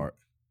that copy. smart.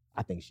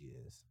 I think she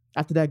is.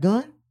 After that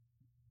gun?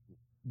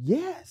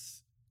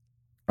 Yes.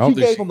 I don't She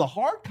think gave him the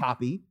hard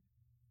copy,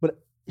 but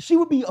she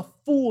would be a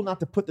fool not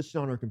to put the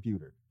shit on her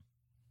computer.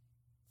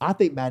 I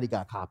think Maddie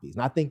got copies,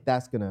 and I think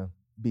that's gonna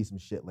be some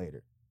shit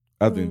later.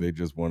 I think they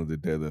just wanted to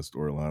dead that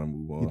storyline and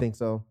move on. You think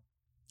so?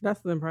 That's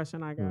the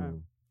impression I got.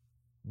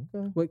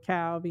 Okay. With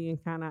Cal being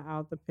kind of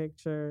out the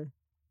picture,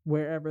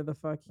 wherever the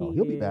fuck he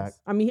he'll is. be back.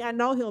 I mean, I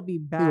know he'll be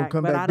gonna back,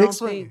 come but back I big don't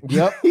swing. think.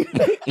 Yep.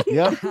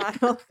 Yep. I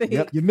don't think.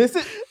 Yep. You miss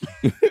it.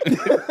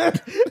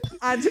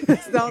 I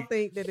just don't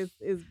think that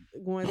it's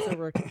going to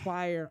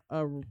require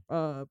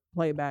a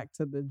playback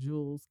to the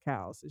Jules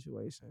Cal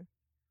situation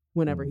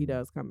whenever he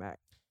does come back.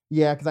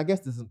 Yeah, because I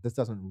guess this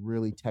doesn't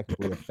really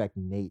technically affect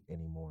Nate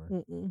anymore.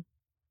 Mm-mm.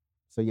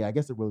 So yeah, I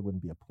guess it really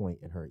wouldn't be a point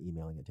in her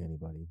emailing it to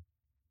anybody.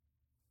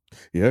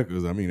 Yeah,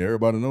 because I mean,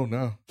 everybody know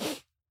now.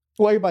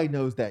 Well, everybody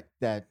knows that.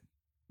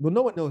 Well,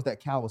 no one knows that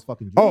Cal was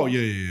fucking Jules. Oh,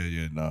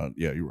 yeah. No,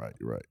 yeah, you're right.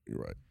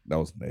 That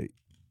was Nate.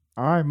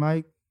 All right,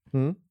 Mike.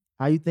 Hmm?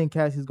 How you think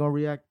Cassie's gonna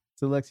react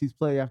to Lexi's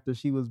play after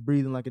she was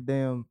breathing like a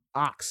damn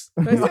ox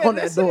They said on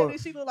that that door?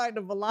 shit, she looked like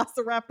the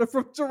Velociraptor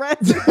from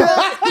Jurassic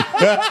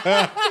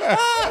Park.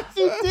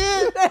 She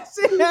did. That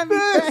shit had me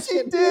Man,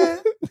 cracking she did.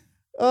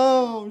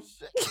 Oh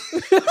shit.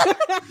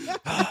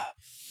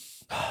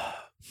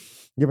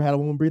 You ever had a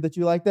woman breathe at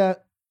you like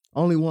that?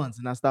 Only once,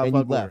 and I stopped. And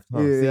you fucking with left, her.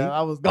 huh? Yeah, See?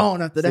 I was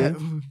gone after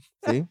that.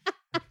 See?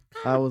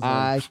 I was.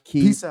 I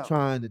keep peace out.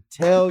 trying to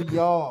tell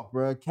y'all,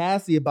 bro.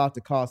 Cassie about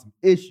to cause some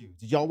issues.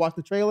 Did y'all watch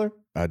the trailer?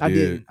 I I did.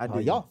 did. I Oh,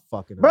 did. y'all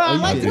fucking Bro, up. I Oh,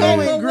 you like did. the But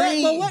going what-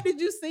 green. But what did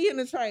you see in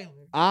the trailer?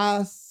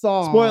 I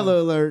saw. Spoiler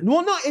alert.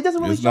 Well, no, it doesn't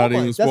really It's show not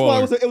even much. That's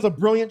why spoiler. it was a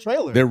brilliant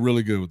trailer. They're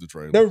really good with the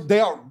trailer. They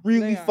are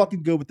really They are.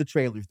 fucking good with the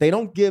trailers. They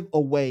don't give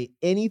away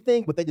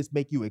anything, but they just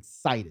make you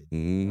excited.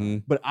 Mm-hmm.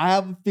 But I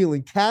have a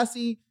feeling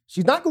Cassie,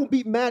 she's not gonna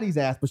beat Maddie's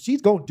ass, but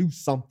she's gonna do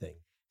something.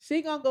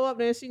 She gonna go up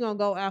there and she gonna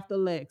go after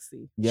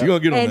Lexi. She gonna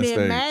get on And that then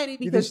stage. Maddie,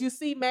 because you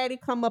see Maddie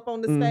come up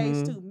on the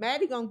stage too.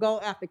 Maddie gonna go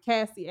after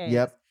Cassie ass.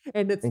 Yep.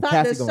 And the And shot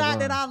Cassie gonna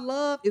that run. I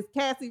love is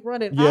Cassie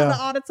running Yeah. out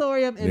the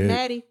auditorium and Nick.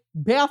 Maddie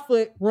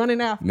barefoot running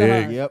after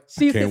Nick. her. Yep.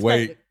 She's Can't his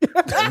wait.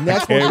 favorite.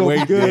 Next Can't one's gonna wait,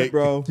 be good, Nick.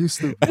 bro. You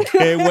stupid.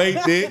 Can't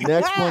wait, Dick.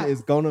 Next one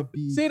is gonna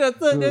be. She done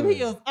took them good.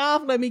 heels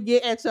off. Let me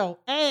get at your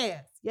ass.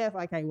 Yes,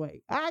 I can't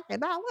wait. I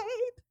cannot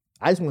wait.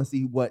 I just want to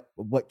see what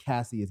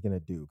Cassie is gonna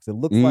do because it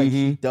looks like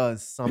she Mhm.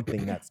 does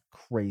something that's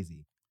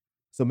crazy.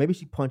 So maybe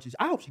she punches.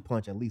 I hope she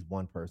punches at least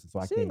one person. So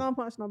I She can. ain't gonna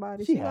punch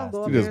nobody. She She gonna has go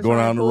to. up She there just and going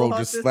try down and the pull road, her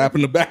just sister-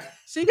 slapping the back.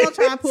 She gonna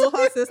try and pull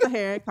her sister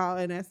hair and call,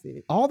 and that's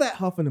it. All that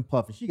huffing and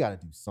puffing, she got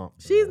to do something.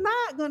 She's man.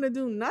 not gonna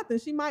do nothing.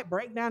 She might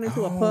break down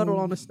into a puddle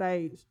on the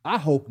stage. I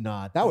hope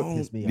not. That would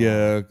piss me off.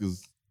 Yeah,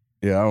 because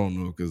I don't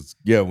know, because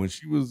when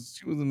she was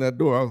in that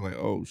door, I was like,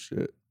 oh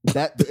shit.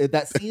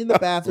 That scene in the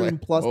bathroom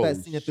Like, plus oh, that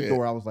scene at the shit.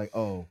 door, I was like,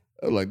 oh.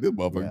 I was like, this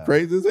motherfucker Yeah.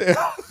 crazy as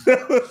hell.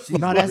 She's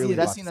No, that really scene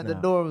about to at the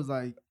snap. door was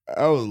like,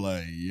 I was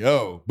like,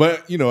 yo.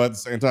 But at the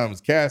same time as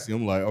Cassie,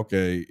 I'm like,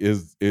 okay,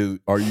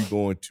 are you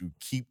going to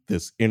keep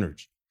this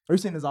energy? "Are you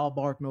saying it's all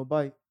bark, no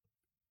bite?"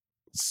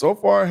 So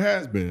far it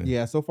has been.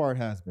 Yeah, so far it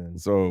has been.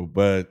 So,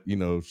 but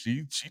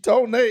she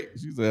told Nate,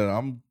 she said,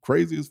 I'm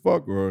crazy as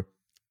fuck, or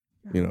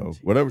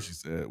whatever she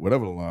said,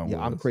 whatever the line was.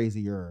 Yeah, I'm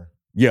crazier.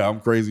 Yeah, I'm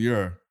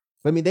crazier.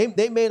 I mean,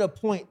 they made a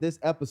point this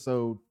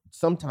episode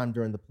sometime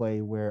during the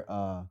play where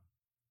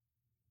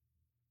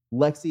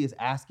Lexi is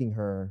asking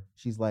her,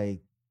 she's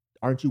like,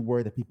 aren't you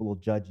worried that people will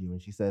judge you?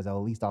 And she says, oh,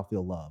 at least I'll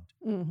feel loved.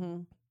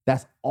 Mm-hmm.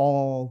 That's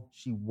all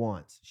she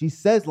wants. She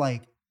says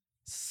like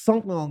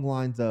something along the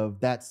lines of,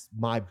 that's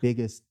my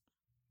biggest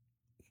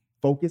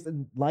focus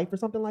in life or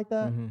something like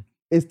that,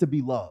 is to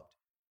be loved.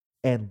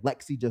 And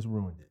Lexi just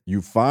ruined it.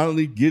 You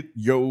finally get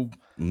your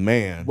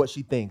man. What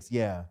she thinks,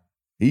 yeah.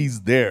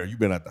 He's there. You've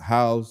been at the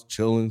house,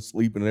 chilling,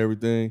 sleeping, and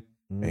everything.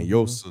 And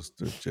your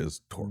sister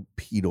just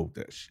torpedoed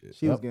that shit.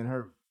 She was getting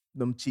her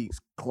them cheeks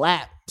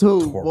clapped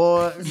too,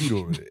 boy.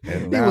 Torpedoed it.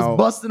 And He now, was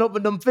busting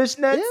open them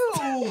fishnets.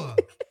 Ew.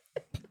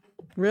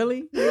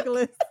 Really,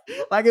 Nicholas?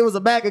 Like it was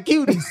a bag of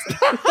cuties.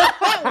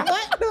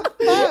 What the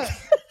fuck?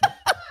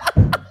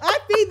 I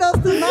feed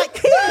those to my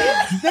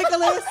kids,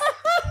 Nicholas.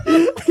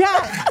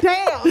 God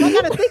damn. I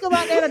gotta think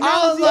about that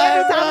analogy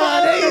every time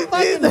I open a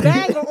fucking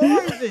bag of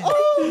oranges.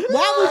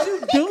 Why would you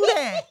do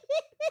that?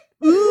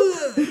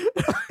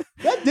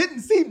 That didn't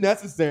seem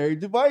necessary.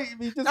 Why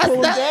you just pull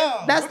him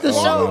down? That's the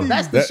Oh, show. no.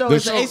 That's the show. The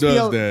It's show an does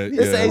HBO. that,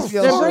 It's yeah. an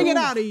HBO. They show. bring it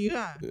out of you,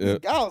 huh? yeah,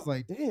 I was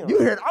like, damn. You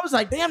heard? I was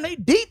like, damn, they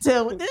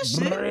detailed with this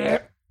shit.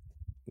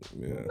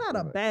 yeah. Not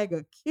a bag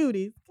of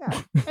cuties.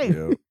 God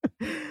damn.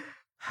 Yeah.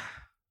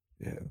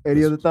 Yeah.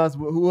 Any other thoughts?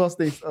 Who else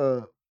thinks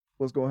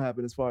what's gonna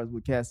happen as far as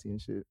with Cassie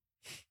and shit?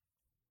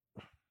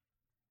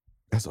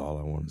 That's all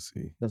I want to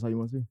see. That's all you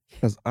want to see?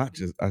 Cause I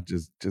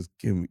just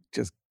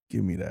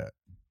give me that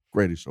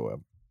greatest show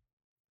ever.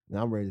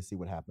 Now I'm ready to see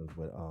what happens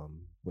with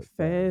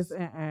Fez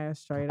and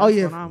Ashtray. Oh, That's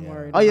yeah. what I'm Yeah.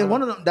 worried Oh yeah, about.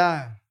 one of them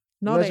died.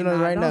 No, Let they you know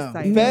not. right Don't now.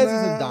 say Fez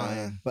that. isn't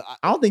dying, but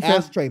I don't think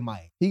Fez. Ashtray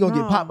might. He gonna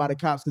No. get popped by the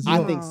cops because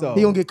I think so.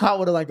 He gonna get caught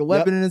with like a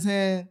weapon in his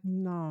hand.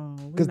 No,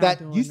 we're Because not that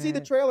doing you see the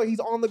that. trailer,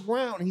 he's on the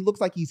ground and he looks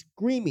like he's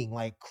screaming,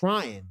 like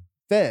crying.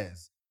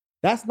 Fez.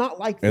 That's not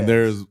like Fez.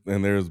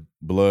 And there's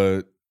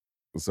blood.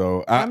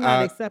 So I'm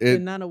not accepting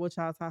it, none of what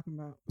y'all talking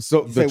about.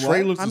 so You say the what?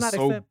 trailers I'm are not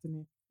so accepting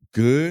it.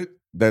 good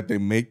that they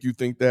make you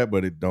think that,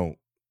 but it don't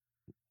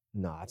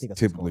No, I think that's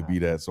typically be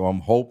that. So I'm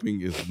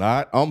hoping it's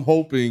not. I'm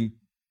hoping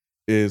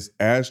is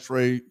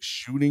Ashtray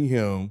shooting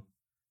him,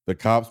 the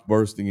cops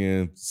bursting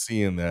in,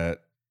 seeing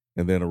that,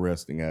 and then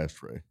arresting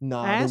Ashtray.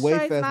 Nah, the way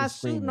Ashtray's Fez not was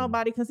shooting screaming.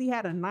 nobody because he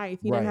had a knife.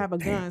 He Right. didn't have a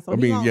gun. So I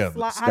he mean, gonna yeah,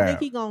 I stab. think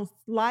he gonna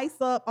slice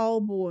up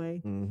old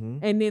boy, Mm-hmm.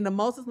 and then the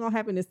most that's gonna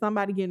happen is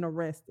somebody getting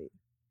arrested.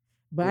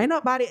 But ain't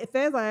nobody.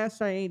 Fez or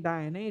Ashtray ain't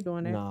dying. They ain't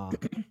doing that. Nah,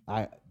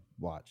 I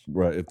watch.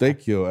 Right. If they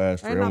kill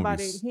Ashtray, Ain't I'm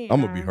nobody- he ain't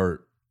gonna be dying.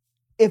 hurt.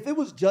 If it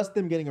was just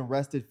them getting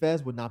arrested,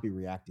 Fez would not be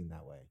reacting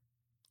that way.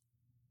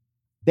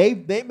 They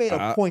made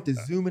a point to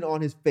zoom in on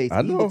his face. I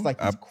And he know. looks like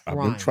he's I've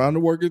crying. been trying to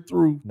work it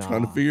through,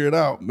 trying to Nah. figure it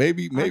out.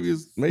 Maybe he may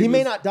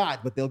it's- not die,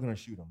 but they're gonna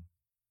shoot him.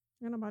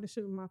 Ain't nobody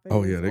shooting my face.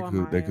 Oh yeah, they or could my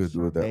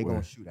do it that They way.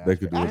 gonna shoot They Ashtray.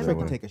 could do it Ashtray that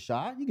can way. take a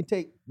shot. You can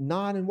take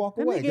 9 and walk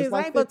Them away. niggas Just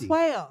like ain't but 50.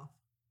 12.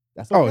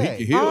 That's Oh, okay. he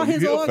can heal. All he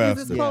his heal organs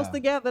faster. is close Yeah.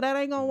 together. That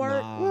ain't gonna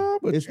work. Nah, Well,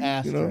 but it's you know,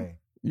 Ashtray.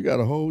 You got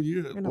a whole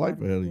year of Ain't life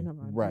nobody- ahead of ain't you.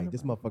 nobody- Right. ain't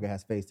This nobody. motherfucker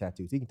has face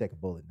tattoos. He can take a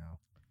bullet now.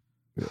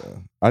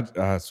 Yeah,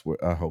 I swear.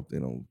 I hope they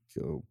don't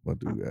kill my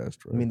dude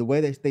Ashtray. I mean, the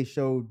way they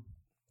showed,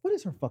 what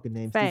is her fucking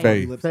name? Faye. Steve Faye.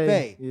 Harvey Lips? Faye,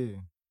 Faye. yeah.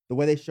 The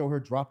way they show her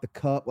drop the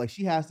cup, like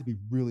she has to be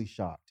really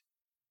shocked.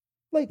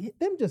 Like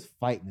them just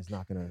fighting is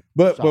not gonna.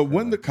 but shock her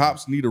when the like that.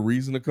 cops need a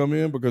reason to come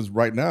in, because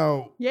right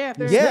now, Yeah, if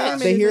there's Yeah, women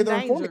they is hear in their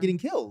informant danger. getting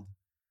killed.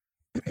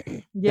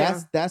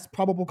 Yeah. That's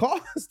probable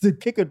cause to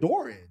kick a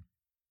door in.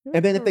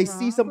 And then if they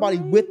see somebody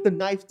with the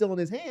knife still in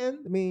his hand,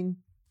 I mean,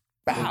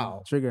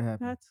 bow. Trigger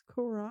happy. That's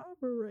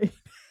corroborate.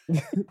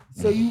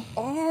 So you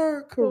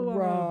are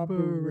Corroborating.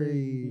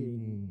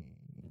 corroborating.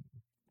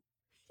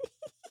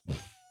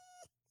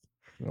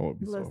 I won't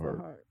be so Bless the hurt.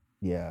 heart.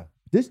 Yeah.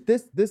 This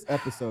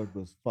episode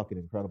was fucking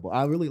incredible.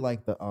 I really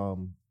like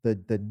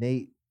the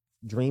Nate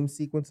dream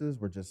sequences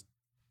were just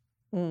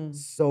Mm.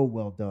 so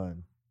well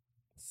done.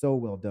 So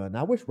well done.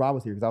 I wish Rob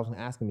was here because I was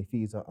gonna ask him if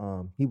he's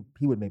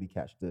he would maybe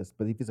catch this,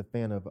 but if he's a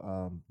fan of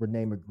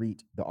Renee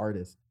Magritte, the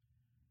artist.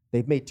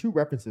 They've made 2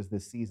 references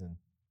this season.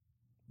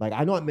 Like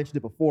I know I mentioned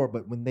it before,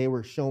 but when they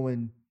were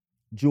showing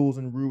Jules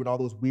and Rue and all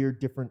those weird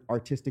different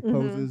artistic Mhm.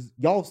 poses,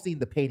 y'all have seen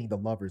the painting The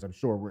Lovers, I'm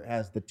sure, where it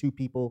has the 2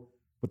 people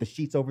with the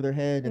sheets over their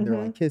head and they're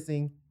like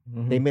kissing.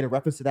 They made a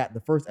reference to that in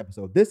the first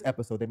episode. This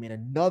episode, they made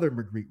another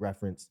Magritte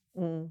reference.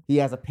 Mm. He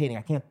has a painting.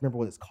 I can't remember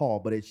what it's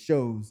called, but it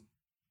shows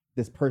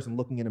this person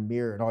looking in a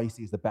mirror and all you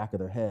see is the back of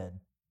their head.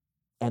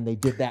 And they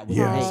did that with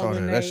Yeah, I Nate. saw that.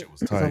 That Renee. shit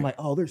was So I'm tight. like,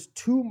 oh, there's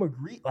 2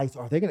 Magritte. Like,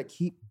 so are they gonna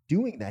keep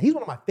doing that? He's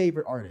one of my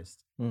favorite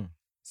artists. Mm.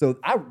 So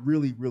I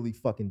really, really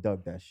fucking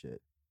dug that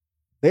shit.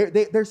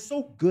 They're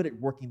so good at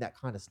working that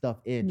kind of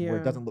stuff in to where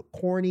Yeah. it doesn't look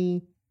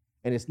corny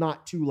and it's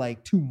not too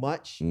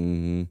much.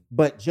 Mhm.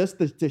 But just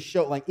to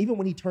show, like, even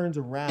when he turns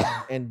around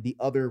and the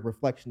other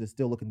reflection is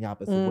still looking the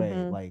opposite way,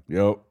 Mhm. like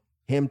Yep.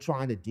 him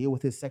trying to deal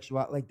with his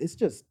sexuality, like it's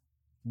just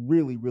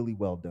really, really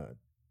well done.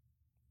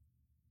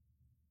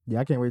 Yeah,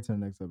 I can't wait till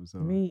the next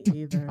episode. Me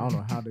either. I don't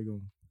know how they're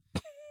going.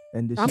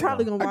 And this I'm shit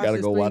probably off. gonna I watch gotta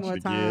this go 3 watch more it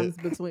again. times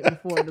before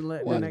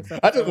the next episode.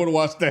 I just want to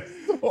watch that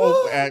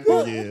whole act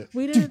again.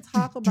 We didn't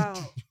talk about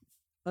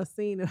a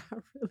scene that I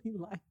really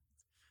liked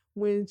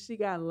when she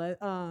got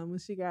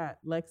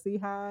Lexi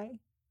high.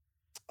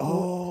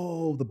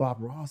 Oh, the Bob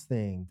Ross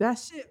thing. That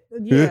shit,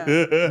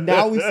 yeah.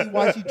 Now we see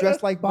why she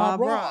dressed like Bob, Bob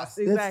Ross. Ross,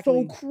 That's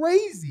exactly. so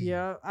crazy.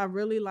 Yeah, I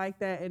really like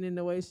that. And then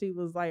the way she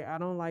was like, I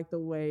don't like the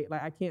way,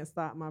 like, I can't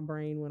stop my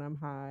brain when I'm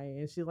high.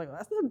 And she's like, well,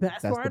 that's the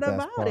best That's part the best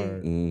about part.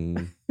 it.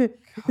 Mm.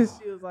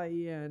 She was like,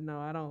 yeah, no,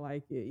 I don't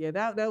like it. Yeah,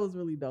 that was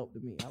really dope to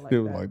me. I like It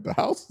was that. like the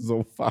house is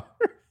on fire.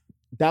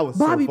 That was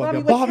Bobby, so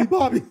fucking Bobby,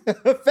 Bobby.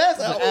 Fez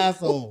is an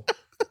asshole.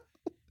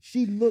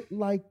 She looked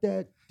like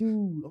that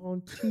dude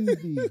on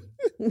TV,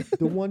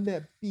 the one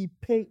that be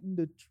painting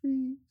the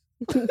trees.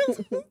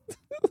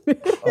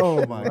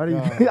 Oh my Why do you-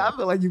 god! I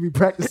feel like you be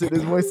practicing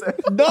this voice.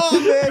 No,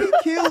 man, he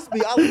kills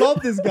me. I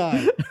love this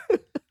guy.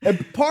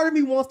 And part of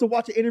me wants to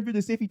watch an interview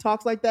to see if he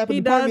talks like that. But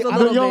He the part does of me, a I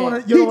little don't bit.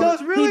 wanna- You He don't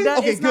does really. He does,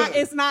 Okay,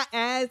 it's good. not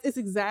as it's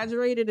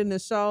exaggerated in the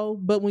show,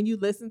 but when you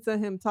listen to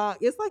him talk,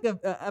 it's like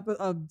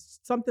a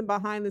something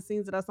behind the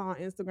scenes that I saw on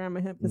Instagram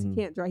of him because he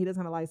can't drive, he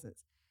doesn't have a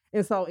license.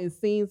 And so in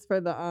scenes for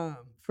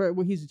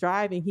when he's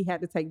driving, he had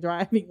to take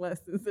driving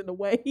lessons. And the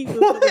way he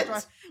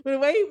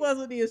was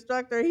with the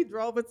instructor, he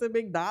drove into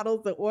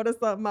McDonald's to order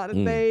something out of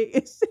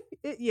thing.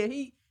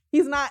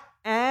 He's not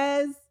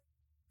as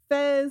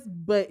Fez,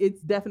 but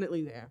it's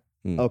definitely there.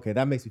 Okay,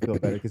 that makes me feel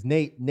better because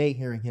Nate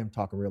hearing him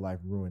talk in real life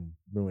ruined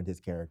his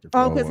character.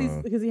 Oh, for me.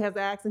 because he has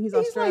the accent. He's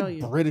Like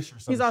Australian. British or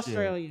something. He's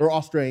Australian. Or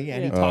Australian, yeah.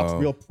 And he Yeah. talks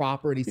real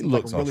proper and he seems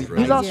like a looks really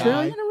Australian. nice He's guy.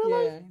 Australian in real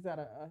life? Yeah, he's got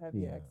a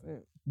heavy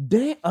accent.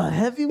 Damn, a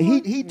heavy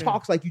one. He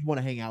talks like you'd want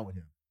to hang out with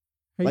him.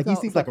 Like he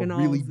talks seems like a fucking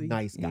really Aussie.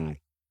 nice guy.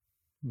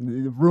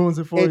 It ruins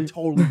it for you. It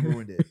totally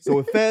ruined it. So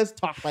if Fez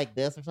talked like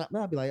this or something,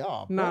 I'd be like,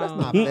 oh, bro, that's No.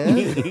 not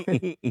Fez.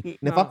 And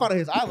if I found out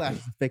his eyelashes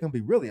are fake, I'm gonna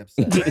be really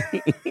upset.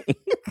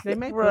 They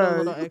may put a Right.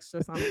 little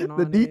extra something on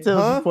The it. details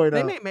Huh? you point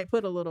They out. may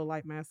put a little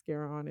like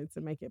mascara on it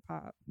to make it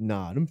pop.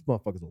 Nah, them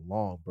motherfuckers are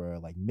long, bro.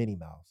 Like Minnie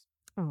Mouse.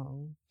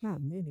 Oh,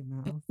 not Minnie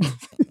Mouse.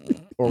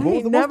 Or I what was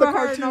ain't the never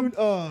heard no- cartoon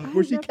I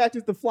where she never-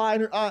 catches the fly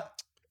in her eye?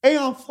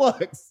 Aeon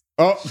Flux.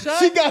 Oh,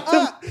 She got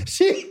them.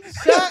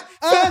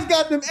 Fez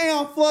got them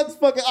Aeon Flux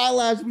fucking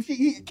eyelashes. But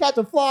he can catch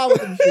a fly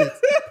with them shits.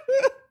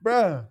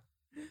 Bruh.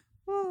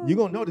 You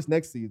gonna know this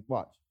next season.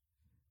 Watch.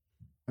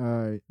 All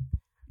right.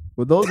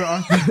 Well, those are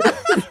our.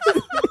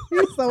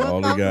 He's so All we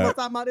uncomfortable got.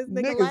 talking about this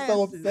nigga Niggas so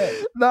lashes.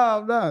 upset. No,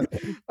 I'm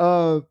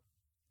not.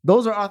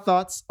 Those are our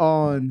thoughts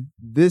on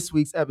this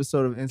week's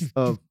episode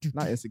of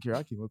not Insecure.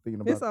 I keep on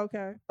thinking about It's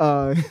okay.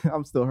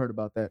 I'm still hurt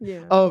about that.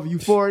 Yeah. Of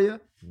Euphoria.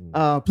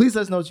 Please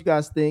let us know what you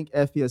guys think.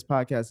 FPS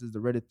Podcast is the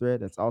Reddit thread.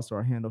 That's also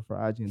our handle for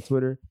IG and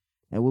Twitter.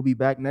 And we'll be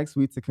back next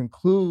week to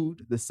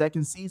conclude the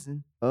second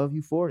season of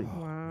Euphoria.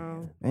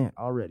 Wow. Man,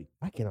 already.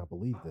 I cannot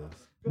believe this.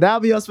 That'll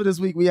be us for this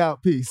week. We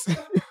out. Peace.